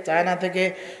থেকে, চায়না থেকে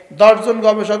 10 জন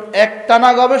গবেষক একটানা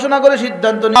গবেষণা করে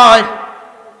সিদ্ধান্ত নেয়।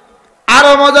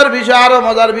 আরো মজার বিষয়, আরো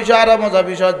মজার বিষয়, আরো মজার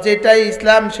বিষয়, যেটাই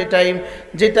ইসলাম সেটাই,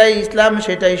 যেটাই ইসলাম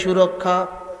সেটাই সুরক্ষা।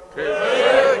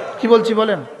 কি বলছি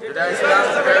বলেন?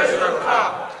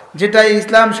 যেটাই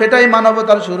ইসলাম সেটাই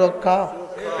মানবতার সুরক্ষা।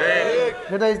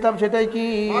 যেটা ইসলাম সেটাই কি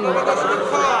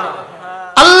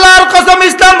আল্লাহর কসম,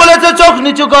 ইসলাম বলেছে চোখ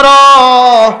নিচু করো,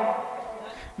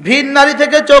 ভিন নারী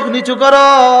থেকে চোখ নিচু করো,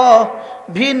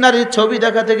 ভিন নারীর ছবি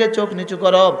দেখা থেকে চোখ নিচু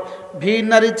করো, ভিন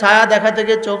নারীর ছায়া দেখা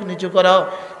থেকে চোখ নিচু করো।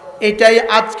 এটাই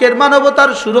আজকের মানবতার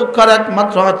সুরক্ষার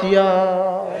একমাত্র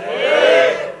হাতিয়ার।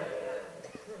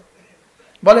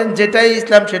 বলেন যেটাই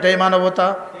ইসলাম সেটাই মানবতা।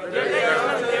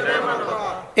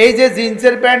 এই যে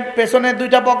জিন্সের প্যান্ট, পেছনে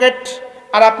দুইটা পকেট,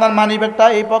 আর আপনার মানি ব্যাগটা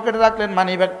এই পকেটে রাখলেন,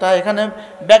 মানি ব্যাগটা এখানে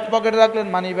ব্যাক পকেটে রাখলেন,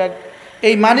 মানি ব্যাগ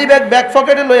এই মানি ব্যাগ ব্যাক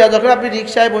পকেটে লইয়া যখন আপনি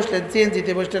রিক্সায় বসলেন,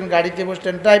 সিএনজিতে বসলেন, গাড়িতে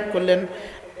বসলেন, ড্রাইভ করলেন,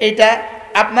 এটা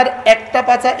আপনার একটা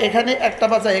পাছা এখানে, একটা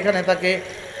পাছা এখানে থাকে,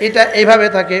 এটা এইভাবে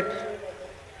থাকে,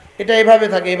 এটা এইভাবে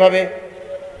থাকে, এইভাবে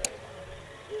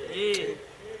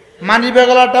মানি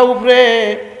ব্যাগলাটা উপরে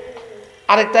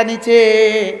আরেকটা নিচে।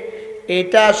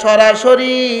 এটা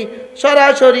সরাসরি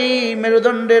সরাসরি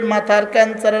মেরুদণ্ডের মাথার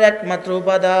ক্যান্সারের একমাত্র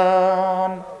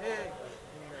উপাদান।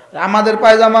 আমাদের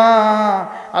পায়জামা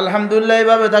আলহামদুলিল্লাহ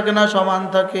এইভাবে থাকে না, সমান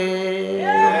থাকে।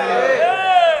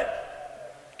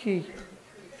 কি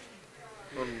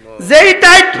যেই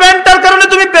টাইট প্যান্টটার কারণে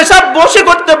তুমি পেশাব বসে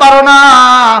করতে পারো না,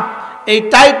 এই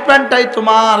টাইট প্যান্টটাই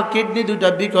তোমার কিডনি দুটা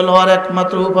বিকল হওয়ার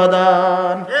একমাত্র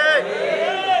উপাদান।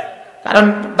 কারণ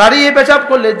দাঁড়িয়ে পেশাব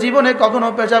করলে জীবনে কখনো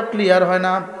পেশাব ক্লিয়ার হয়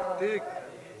না।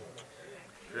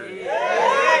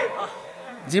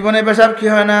 জীবনে পেশাব কি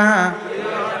হয় না?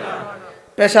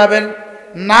 পেশাবের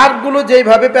নার্ভগুলো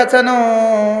যেইভাবে পেঁচানো,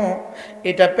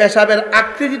 এটা পেশাবের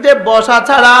আকৃতিতে বসা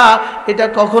ছাড়া এটা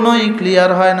কখনোই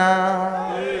ক্লিয়ার হয় না।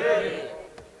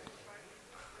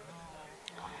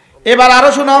 এবার আরো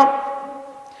শোনো,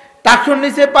 টাকুর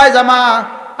নিচে পায়জামা।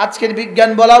 আজকের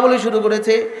বিজ্ঞান বলা বলে শুরু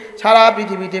করেছে সারা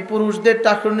পৃথিবীতে পুরুষদের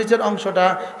টাকুর নিচের অংশটা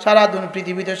সারা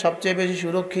পৃথিবীতে সবচেয়ে বেশি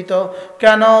সুরক্ষিত।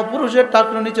 কেন? পুরুষের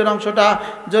টাকুর নিচের অংশটা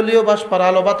জলীয় বাষ্প আর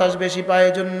আলো বাতাস বেশি পায়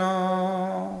এজন্য।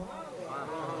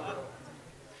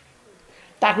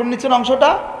 টাকুর নিচের অংশটা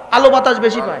আলো বাতাস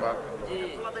বেশি পায়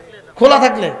খোলা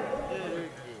থাকলে।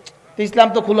 ইসলাম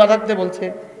তো খোলা থাকতে বলছে।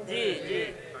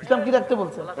 ইসলাম কি রাখতে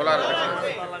বলছে?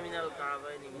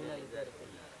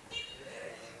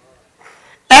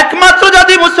 একমাত্র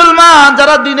জাতি মুসলমান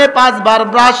যারা দিনে 5 বার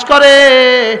ব্রাশ করে।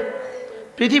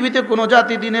 পৃথিবীতে কোনো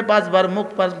জাতি দিনে 5 বার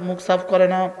মুখ সাফ করে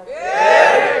না।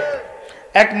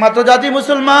 একমাত্র জাতি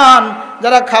মুসলমান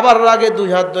যারা খাবারের আগে 2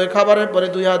 হাত ধোয়, খাবারের পরে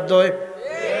 2 হাত ধোয়।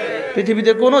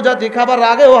 পৃথিবীতে কোনো জাতি খাবারের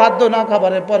আগেও হাত ধোয় না,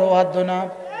 খাবারের পরেও হাত ধোয় না।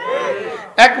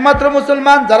 একমাত্র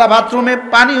মুসলমান যারা বাথরুমে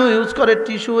পানিও ইউজ করে,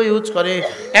 টিস্যু ইউজ করে।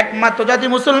 একমাত্র জাতি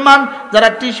মুসলমান যারা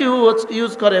টিস্যু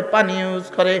ইউজ করে, পানি ইউজ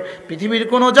করে। পৃথিবীর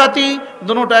কোনো জাতি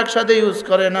দুটোটা একসাথে ইউজ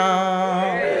করে না।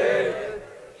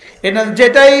 এটা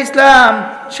যেটাই ইসলাম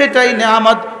সেটাই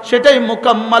নেয়ামত, সেটাই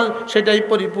মুকাম্মাল, সেটাই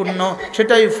পরিপূর্ণ,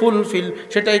 সেটাই ফুলফিল,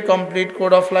 সেটাই কমপ্লিট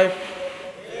কোড অফ লাইফ।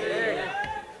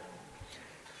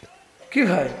 কি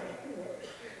ভাই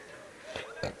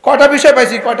কটা বিষয়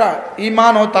পাইছি? কটা?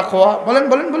 ঈমান ও তাকওয়া। বলেন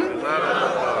বলেন বলেন।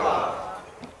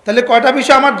 তাহলে কয়টা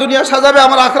বিষয় আমার দুনিয়া সাজাবে,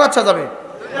 আমার আখিরাত সাজাবে?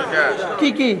 কি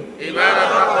কি? ঈমান ও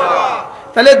তাকওয়া।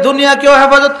 তাহলে দুনিয়াকেও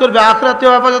হেফাজত করবে,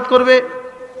 আখিরাতেও হেফাজত করবে।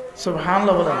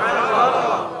 সুবহানাল্লাহ বলেন।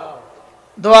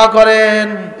 দোয়া করেন,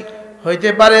 হইতে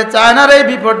পারে চায়নার এই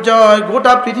বিপর্যয়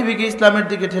গোটা পৃথিবীকে ইসলামের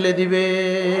দিকে ঠেলে দিবে।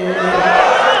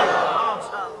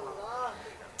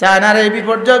 চায়নার এই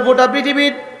বিপর্যয় গোটা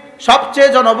পৃথিবীর সবচেয়ে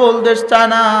জনবহুল দেশ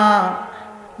চায়না,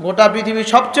 গোটা পৃথিবীর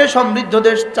সবচেয়ে সমৃদ্ধ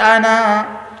দেশ চায়না,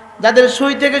 যাদের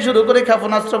সুই থেকে শুরু করে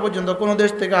ক্ষেপণাস্ত্র পর্যন্ত কোনো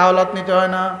দেশ থেকে হাওলাত নিতে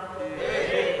হয় না।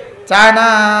 চায়না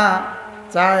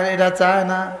চায়, এটা চায়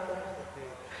না।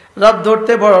 রব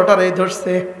ধরতে বড়টার এই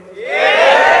ধরছে।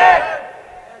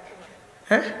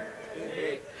 হ্যাঁ,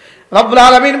 রব্বুল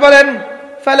আলামিন বলেন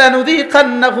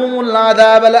ফালানুযীকান্নাহুমুল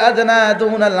আযাবাল আদনা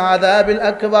দুনাল আযাবিল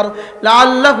আকবার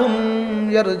লাআল্লাহুম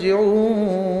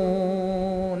ইয়ারজিউন।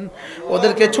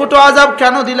 ওদেরকে ছোট আযাব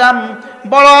কেন দিলাম?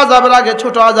 বড় আযাবের আগে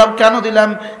ছোট আযাব কেন দিলাম?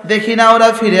 দেখি না ওরা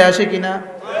ফিরে আসে কিনা।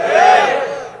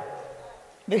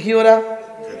 দেখি ওরা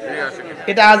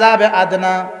এটা আযাবে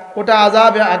আদনা, ওটা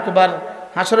আযাবে আকবার।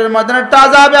 হাসরের ময়দানেরটা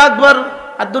আযাবে আকবার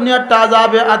আর দুনিয়ারটা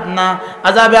আযাবে আদনা।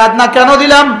 আযাবে আদনা কেন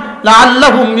দিলাম?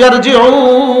 লাআল্লাহুম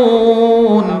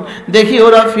ইয়ারজিউন, দেখি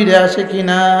ওরা ফিরে আসে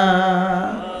কিনা।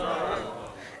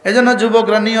 এজন্য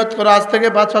যুবকরা নিয়ত করে আজ থেকে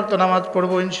 5 ওয়াক্ত নামাজ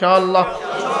পড়বো ইনশাআল্লাহ।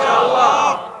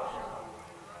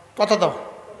 কথা দাও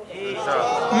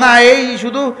না, এই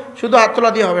শুধু শুধু হাত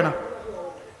তোলা দিয়ে হবে না।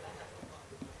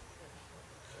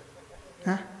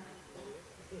 হ্যাঁ,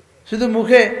 শুধু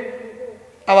মুখে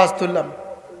আওয়াজ তুললাম।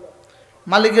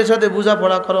 মালিকের সাথে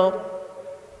বোঝাপড়া করো।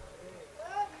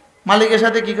 মালিকের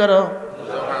সাথে কি করো?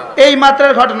 এই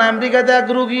মাত্রার ঘটনা, আমেরিকাতে এক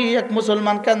রোগী, এক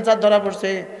মুসলমান ক্যান্সার ধরা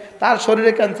পড়ছে, তার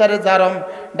শরীরে ক্যান্সারের জারম।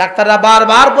 ডাক্তাররা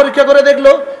বারবার পরীক্ষা করে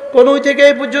দেখলো, কনুই থেকে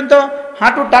এই পর্যন্ত,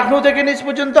 হাঁটু টাকনু থেকে নিচ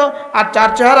পর্যন্ত, আর চার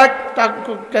চেহারা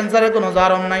ক্যান্সারের কোনো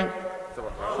জারম নাই।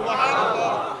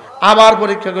 আবার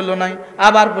পরীক্ষা করলো নাই,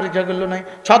 আবার পরীক্ষা করলো নাই,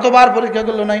 শতবার পরীক্ষা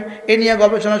করলো নাই। এ নিয়ে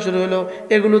গবেষণা শুরু হলো,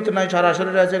 এগুলো তো নাই, সারা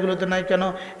শরীরে আছে, এগুলো তো নাই কেন?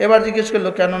 এবার জিজ্ঞেস করলো,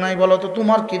 কেন নাই বলো তো,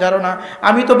 তোমার কি ধারণা?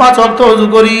 আমি তো 5 ওয়াক্ত ওযু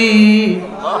করি।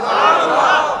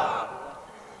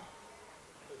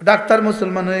 ডাক্তার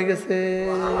মুসলমান হয়ে গেছে।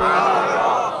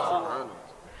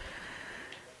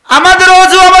 আমাদের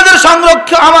ওযু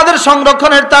আমাদের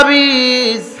সংরক্ষণের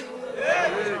তাবিজ,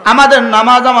 আমাদের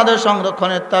নামাজ আমাদের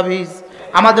সংরক্ষণের তাবিজ,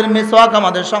 আমাদের মেসওয়াক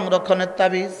আমাদের সংরক্ষণের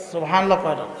তাবিজ। সুবহানাল্লাহ।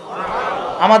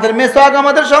 আমাদের মেসওয়াক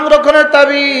আমাদের সংরক্ষণের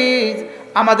তাবিজ,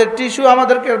 আমাদের টিস্যু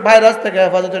আমাদেরকে ভাইরাস থেকে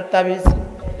হেফাজতের তাবিজ।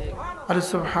 আরে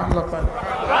সুবহানাল্লাহ।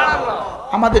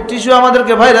 আমাদের টিস্যু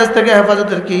আমাদেরকে ভাইরাস থেকে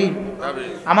হেফাজতের কি?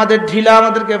 আমাদের ঢিলা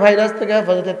আমাদেরকে ভাইরাস থেকে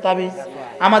হেফাজতের তাবিজ,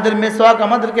 আমাদের মেসওয়াক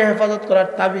আমাদেরকে হেফাজত করার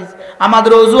তাবিজ,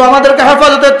 আমাদের ওযু আমাদেরকে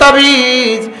হেফাজতের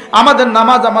তাবিজ, আমাদের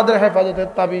নামাজ আমাদের হেফাজতের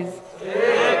তাবিজ।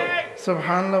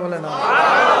 সুবহানাল্লাহ বলেন।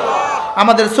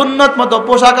 আমাদের সুন্নত মতো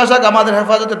পোশাক আশাক আমাদের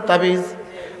হেফাজতের তাবিজ,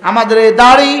 আমাদের এই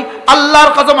দাড়ি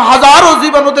আল্লাহর কসম হাজারো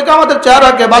জীবাণু থেকে আমাদের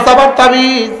চেহারাকে বাঁচাবার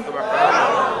তাবিজ।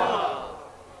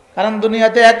 কারণ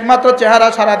দুনিয়াতে একমাত্র চেহারা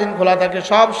সারাদিন খোলা থাকে,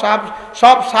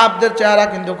 সব সাপদের চেহারা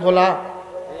কিন্তু খোলা,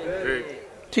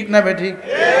 ঠিক না বে ঠিক?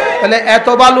 তাহলে এত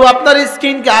বালু আপনার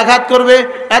স্কিনকে আঘাত করবে,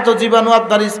 এত জীবাণু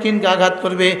আপনার স্কিনকে আঘাত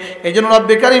করবে। এই জন্য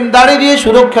রব্বে কারীম দাড়ি দিয়ে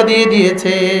সুরক্ষা দিয়ে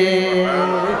দিয়েছে।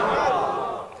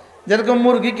 যেরকম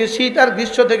মুরগিকে শীত আর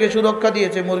গ্রীষ্ম থেকে সুরক্ষা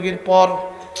দিয়েছে মুরগির পর,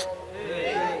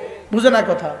 বুঝে না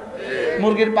কথা?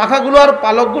 মুরগির পাখাগুলো আর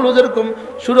পালকগুলো যেরকম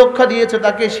সুরক্ষা দিয়েছে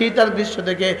তাকে শীত আর গ্রীষ্ম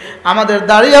থেকে, আমাদের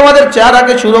দাড়ি আমাদের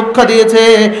চেহারাকে সুরক্ষা দিয়েছে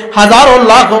হাজারো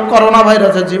লাখ করোনা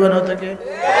ভাইরাসের জীবাণু থেকে।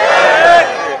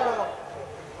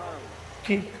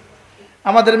 কি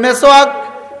আমাদের মেসওয়াক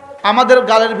আমাদের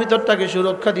গালের ভিতরটাকে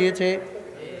সুরক্ষা দিয়েছে।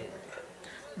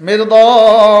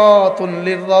 মিরদাতুন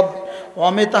লিররব ওয়া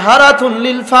মিতহারাতুন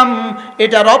লিল ফাম,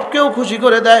 এটা রবকেও খুশি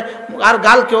করে দেয় আর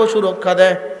গালকেও সুরক্ষা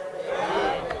দেয়।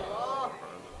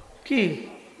 কি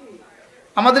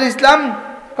আমাদের ইসলাম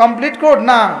কমপ্লিট কোড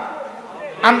না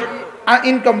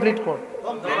ইনকমপ্লিট কোড?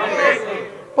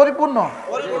 পরিপূর্ণ।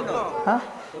 হ্যাঁ,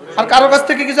 আর কারো কাছ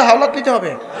থেকে কিছু হাওলাত নিতে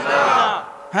হবে?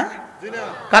 হ্যাঁ,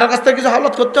 কারো কাছ থেকে কিছু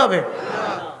হাওলাত করতে হবে?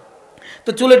 তো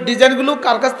চুলের ডিজাইনগুলো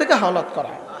কার কাছ থেকে হাওলাত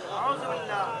করা?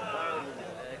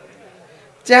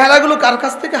 চেহারাগুলো কার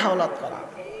কাছ থেকে হাওলাত করা?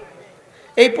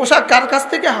 এই পোশাক কার কাছ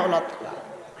থেকে হাওলাত করা?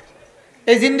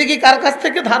 এই জিন্দেগি কার কাছ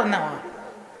থেকে ধার নেওয়া?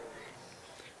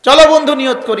 চলো বন্ধু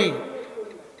নিয়ত করি,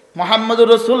 মুহাম্মদুর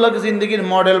রাসূলুল্লাহকে জিন্দেগির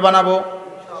মডেল বানাবো।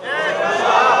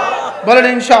 বলেন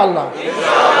ইনশাআল্লাহ।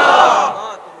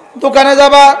 দোকানে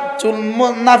যাবা, চুল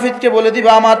নাফিদকে বলে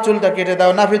দিবা আমার চুলটা কেটে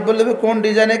দাও। নাফিদ বলবে কোন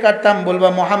ডিজাইনে কাটতাম? বলবা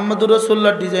মুহাম্মদুর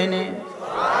রাসূলুল্লাহর ডিজাইনে।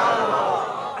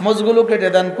 মোজগুলো কেটে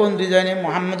দেন কোন ডিজাইনে?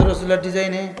 মুহাম্মদুর রাসূলুল্লাহর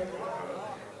ডিজাইনে।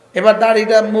 এবার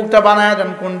দাড়িটা মুখটা বানায়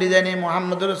দেন কোন ডিজাইনে?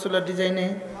 মুহাম্মদুর রাসূলুল্লাহর ডিজাইনে।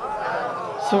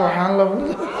 সুবহানাল্লাহ।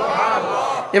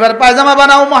 এবার পায়জামা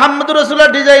বানাও মুহাম্মদুর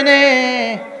রাসূলুল্লাহর ডিজাইনে,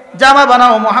 জামা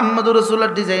বানাও মুহাম্মদুর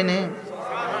রাসূলুল্লাহর ডিজাইনে।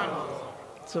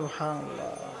 সুবহানাল্লাহ।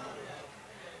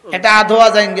 এটা আধোয়া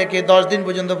জাঙ্গাকে 10 দিন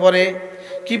পর্যন্ত পরে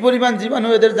কি পরিমাণ জীবাণু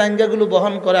এদের জাঙ্গাগুলো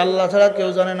বহন করে আল্লাহ ছাড়া কেউ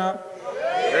জানে না।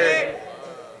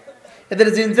 এদের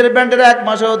জিন্সের প্যান্টের 1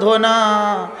 মাসেও ধোয় না,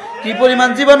 কি পরিমাণ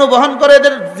জীবাণু বহন করে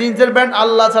এদের জিন্সের প্যান্ট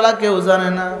আল্লাহ ছাড়া কেউ জানে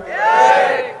না।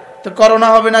 তো করোনা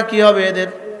হবে না কি হবে এদের?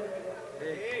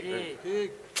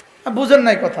 বুঝেন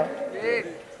নাই কথা?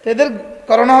 এদের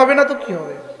করোনা হবে না তো কি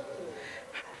হবে?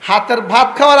 হাতের ভাত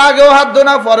খাওয়ার আগেও হাত ধো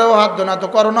না, পরেও হাত ধো না, তো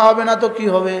করোনা হবে না তো কি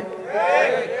হবে?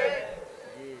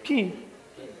 কি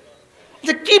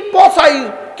যে কি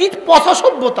পচা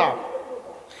সভ্যতা!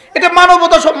 এটা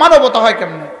মানবতা হয়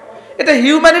কেমনে? এটা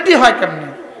হিউম্যানিটি হয় কেমনে?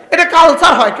 এটা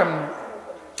কালচার হয় কেমনে?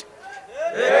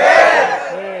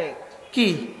 কি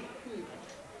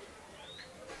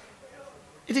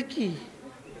এটা কি?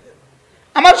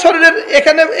 আমার শরীরের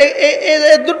এখানে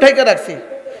দূর ঢেকে রাখছি,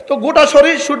 তো গোটা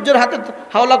শরীর সূর্যের হাতে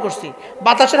হাওলা করছি,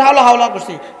 বাতাসের হাওলা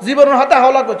করছি, জীবনের হাতে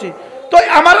হাওলা করছি, তো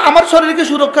আমার শরীরকে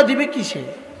সুরক্ষা দিবে কিসে?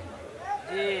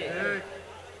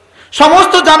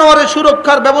 সমস্ত জানোয়ারের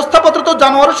সুরক্ষার ব্যবস্থাপত্র তো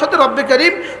জানোয়ারের সাথে রব্বে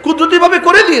কারীম কুদরতিভাবে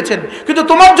করে দিয়েছেন, কিন্তু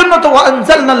তোমার জন্য তো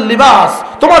আনজালনাল লিবাস,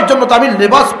 তোমার জন্য তো আমি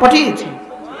লিবাস পাঠিয়েছি।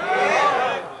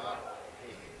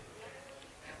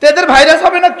 তো এদের ভাইরাস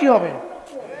হবে না কি হবে?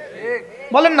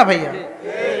 বলেন না ভাইয়া,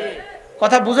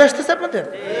 কথা বুঝে আসতেছে আপনাদের?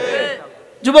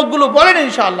 যুবকগুলো বলেন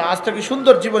ইনশাআল্লাহ আজ থেকে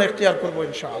সুন্দর জীবন এখতিয়ার করবো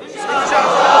ইনশাআল্লাহ।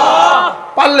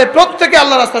 পারলে প্রত্যেকে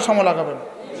আল্লাহর রাস্তায় সময় লাগাবেন।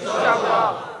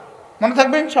 মনে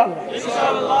থাকবে ইনশাআল্লাহ।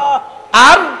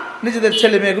 আর নিজেদের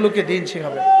ছেলে মেয়েগুলোকে দিন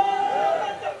শেখাবেন।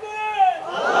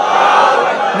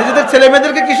 নিজেদের ছেলে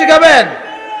মেয়েদেরকে কি শেখাবেন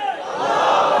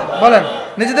বলেন?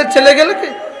 নিজেদের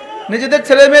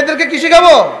ছেলে মেয়েদেরকে কি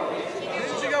শেখাবো?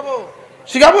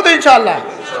 শিখাবো তো ইনশাআল্লাহ।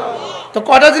 তো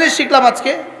কটা জিনিস শিখলাম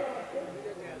আজকে?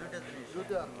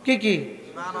 কি কি?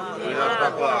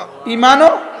 ঈমান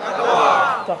ও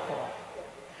তাকওয়া।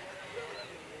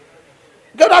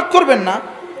 কেউ রাগ করবেন না,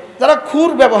 যারা খুর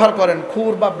ব্যবহার করেন,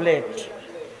 খুর বা ব্লেড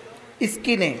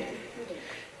স্কিনে,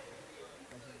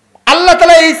 আল্লাহ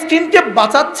তাআলা এই স্কিনকে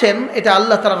বাঁচাচ্ছেন, এটা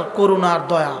আল্লাহ তাআলার করুণা আর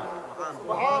দয়া।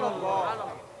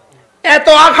 এত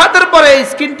আঘাতের পরে এই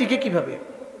স্কিন টিকে কিভাবে?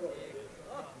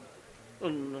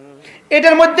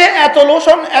 এটার মধ্যে এত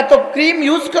লোশন, এত ক্রিম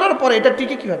ইউজ করার পরে এটা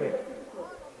টিকে কিভাবে?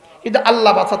 কিন্তু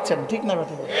আল্লাহ বাঁচাচ্ছেন, ঠিক না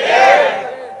বেঠিক?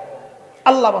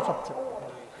 আল্লাহ বাঁচাচ্ছেন।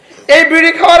 এই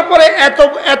বিড়ি খাওয়ার পরে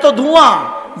এত ধোঁয়া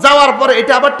যাওয়ার পরে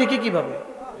এটা আবার টিকে কিভাবে?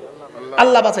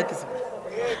 আল্লাহ বাঁচাইতেছেন।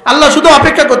 আল্লাহ শুধু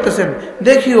অপেক্ষা করতেছেন,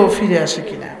 দেখিও ফিরে আসে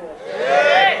কিনা,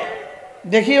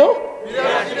 দেখিও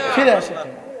ফিরে আসে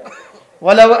কিনা।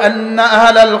 ولو أن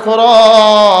أهل القرى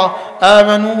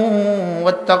آمنوا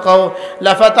واتقوا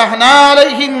لفتحنا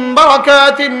عليهم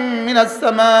بركات من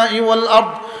السماء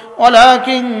والأرض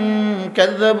ولكن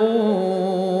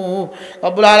كذبوا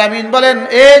رب العالمين বলেন,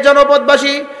 এই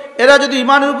জনপদবাসী এরা যদি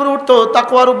ঈমানের উপরে উঠতো,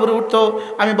 তাকওয়ার উপরে উঠতো,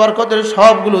 আমি বরকতের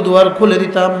সবগুলো দুয়ার খুলে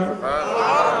দিতাম।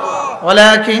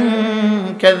 ওয়ালাকিন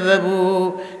কাযাবু,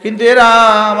 কিন্তু এরা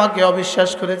আমাকে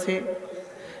অবিশ্বাস করেছে,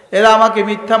 এরা আমাকে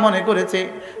মিথ্যা মনে করেছে।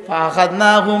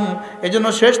 ফাখাদনাহুম, এজন্য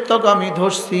শ্রেষ্ঠকে আমি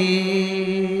ধরছি।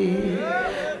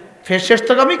 ফের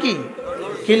শ্রেষ্ঠকে আমি কি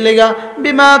লেগা?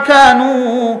 বিমা কানু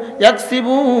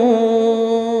ইয়াকসিবুন,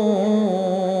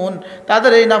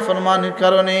 তাদের এই নাফরমানির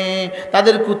কারণে,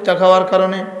 তাদের কুত্তা খাওয়ার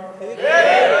কারণে,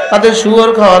 তাদের শুয়োর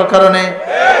খাওয়ার কারণে,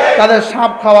 তাদের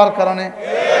সাপ খাওয়ার কারণে।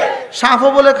 সাপও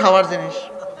বলে খাওয়ার জিনিস।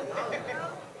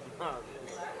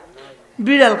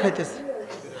 বিড়াল খাইতেছে,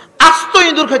 আস্ত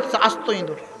ইঁদুর খাইতেছে, আস্ত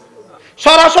ইঁদুর,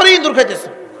 সরাসরি ইঁদুর খাইতেছে।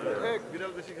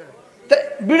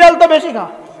 বিড়াল তো বেশি খা,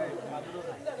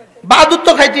 বাদুর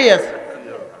তো খাইতেই আছে,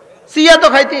 সিয়া তো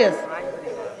খাইতেই আছে।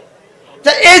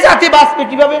 এই জাতি বাঁচবে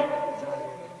কিভাবে?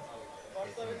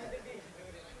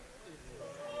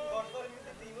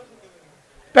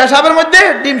 পেশাবের মধ্যে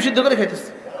ডিম সিদ্ধ করে খাইতেছে।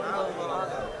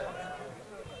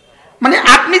 মানে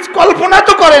আপনি কল্পনা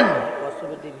তো করেন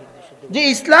যে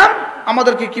ইসলাম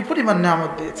আমাদেরকে কি পরিমাণ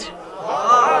নিয়ামত দিয়েছে।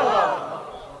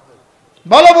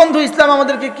 বলো বন্ধু, ইসলাম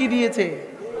আমাদেরকে কি দিয়েছে?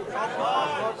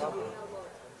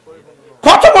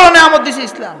 কত বড় নিয়ামত দিয়েছে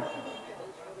ইসলাম।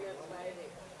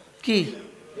 কি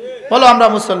বলো? আমরা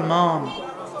মুসলমান।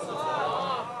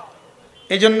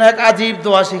 এই জন্য এক আজীব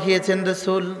দোয়া শিখিয়েছেন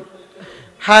রাসূল।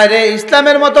 হায় রে,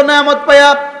 ইসলামের মতো নিয়ামত পাইয়া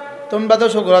তোমরা তো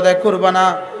শুকর আদায় করবা না,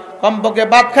 কমপক্ষে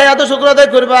ভাত খাইয়া তো শুকর আদায়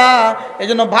করবা। এই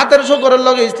জন্য ভাতের শুকরের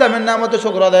লগে ইসলামের নামতে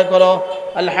শুকর আদায় করো।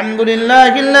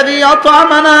 আলহামদুলিল্লাহিল্লাযী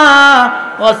আত'আমানা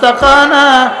ওয়া সাকানা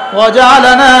ওয়া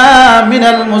জা'আলানা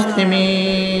মিনাল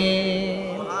মুসলিমিন।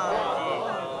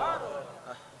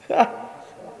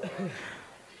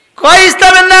 কই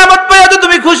ইসলামের নামত পাইয়া তো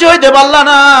তুমি খুশি হইতে পারলা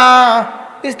না?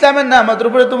 ইসলামের নামতের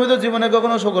উপরে তুমি তো জীবনে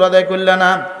কখনো শুকর আদায় করলা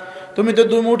না। তুমি তো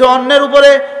দুই মুঠো অন্যের উপরে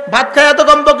ভাত খাইয়া তো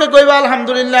কমপক্ষে কইবা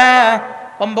আলহামদুলিল্লাহ,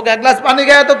 কমপক্ষে এক গ্লাস পানি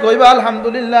খাইয়া তো কইবা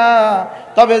আলহামদুলিল্লাহ।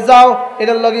 তবে যাও,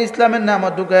 এটার লগে ইসলামের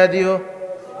নামত ঢুকাইয়া দিও।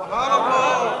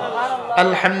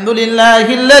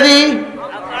 আলহামদুলিল্লাহিল্লাযী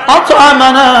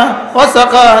আত'আমানা ওয়া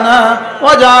সাকানা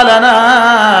ওয়া জা'আলানা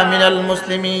মিনাল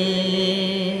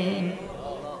মুসলিমিন।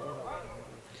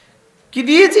 কি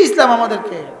দিয়েছে ইসলাম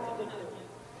আমাদেরকে?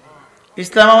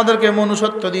 ইসলাম আমাদেরকে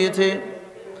মনুষ্যত্ব দিয়েছে,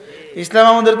 ইসলাম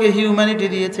আমাদেরকে হিউম্যানিটি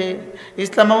দিয়েছে,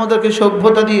 ইসলাম আমাদেরকে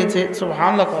সভ্যতা দিয়েছে।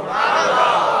 সুবহানাল্লাহ।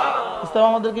 ইসলাম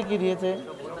আমাদেরকে কি দিয়েছে?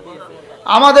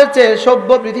 আমাদের চেয়ে সভ্য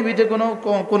পৃথিবীতে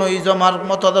কোনো ইজমার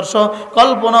মতাদর্শ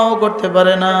কল্পনাও করতে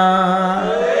পারে না।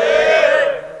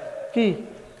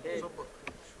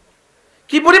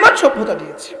 কি পরিমাণ সভ্যতা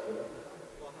দিয়েছে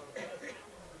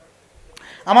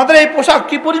আমাদের এই পোশাক,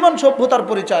 কি পরিমাণ সভ্যতার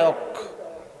পরিচায়ক।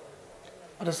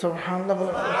 আরে সুবহানাল্লাহ।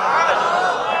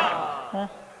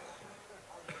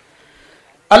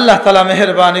 আল্লাহ তাআলা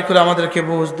মেহেরবানি করে আমাদেরকে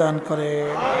বুঝ দান করে।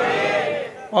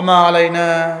 ওমা আলাইনা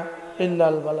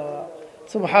ইল্লাল বালাগ।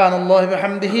 সুবহানাল্লাহি ওয়া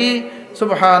বিহামদিহি,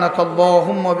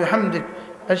 সুবহানাকাল্লাহুম্মা ওয়া বিহামদিক,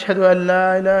 আশহাদু আল্লা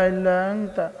ইলাহা ইল্লা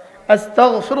আনতা,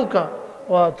 আস্তাগফিরুকা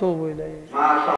ওয়া আতুবু ইলাইক।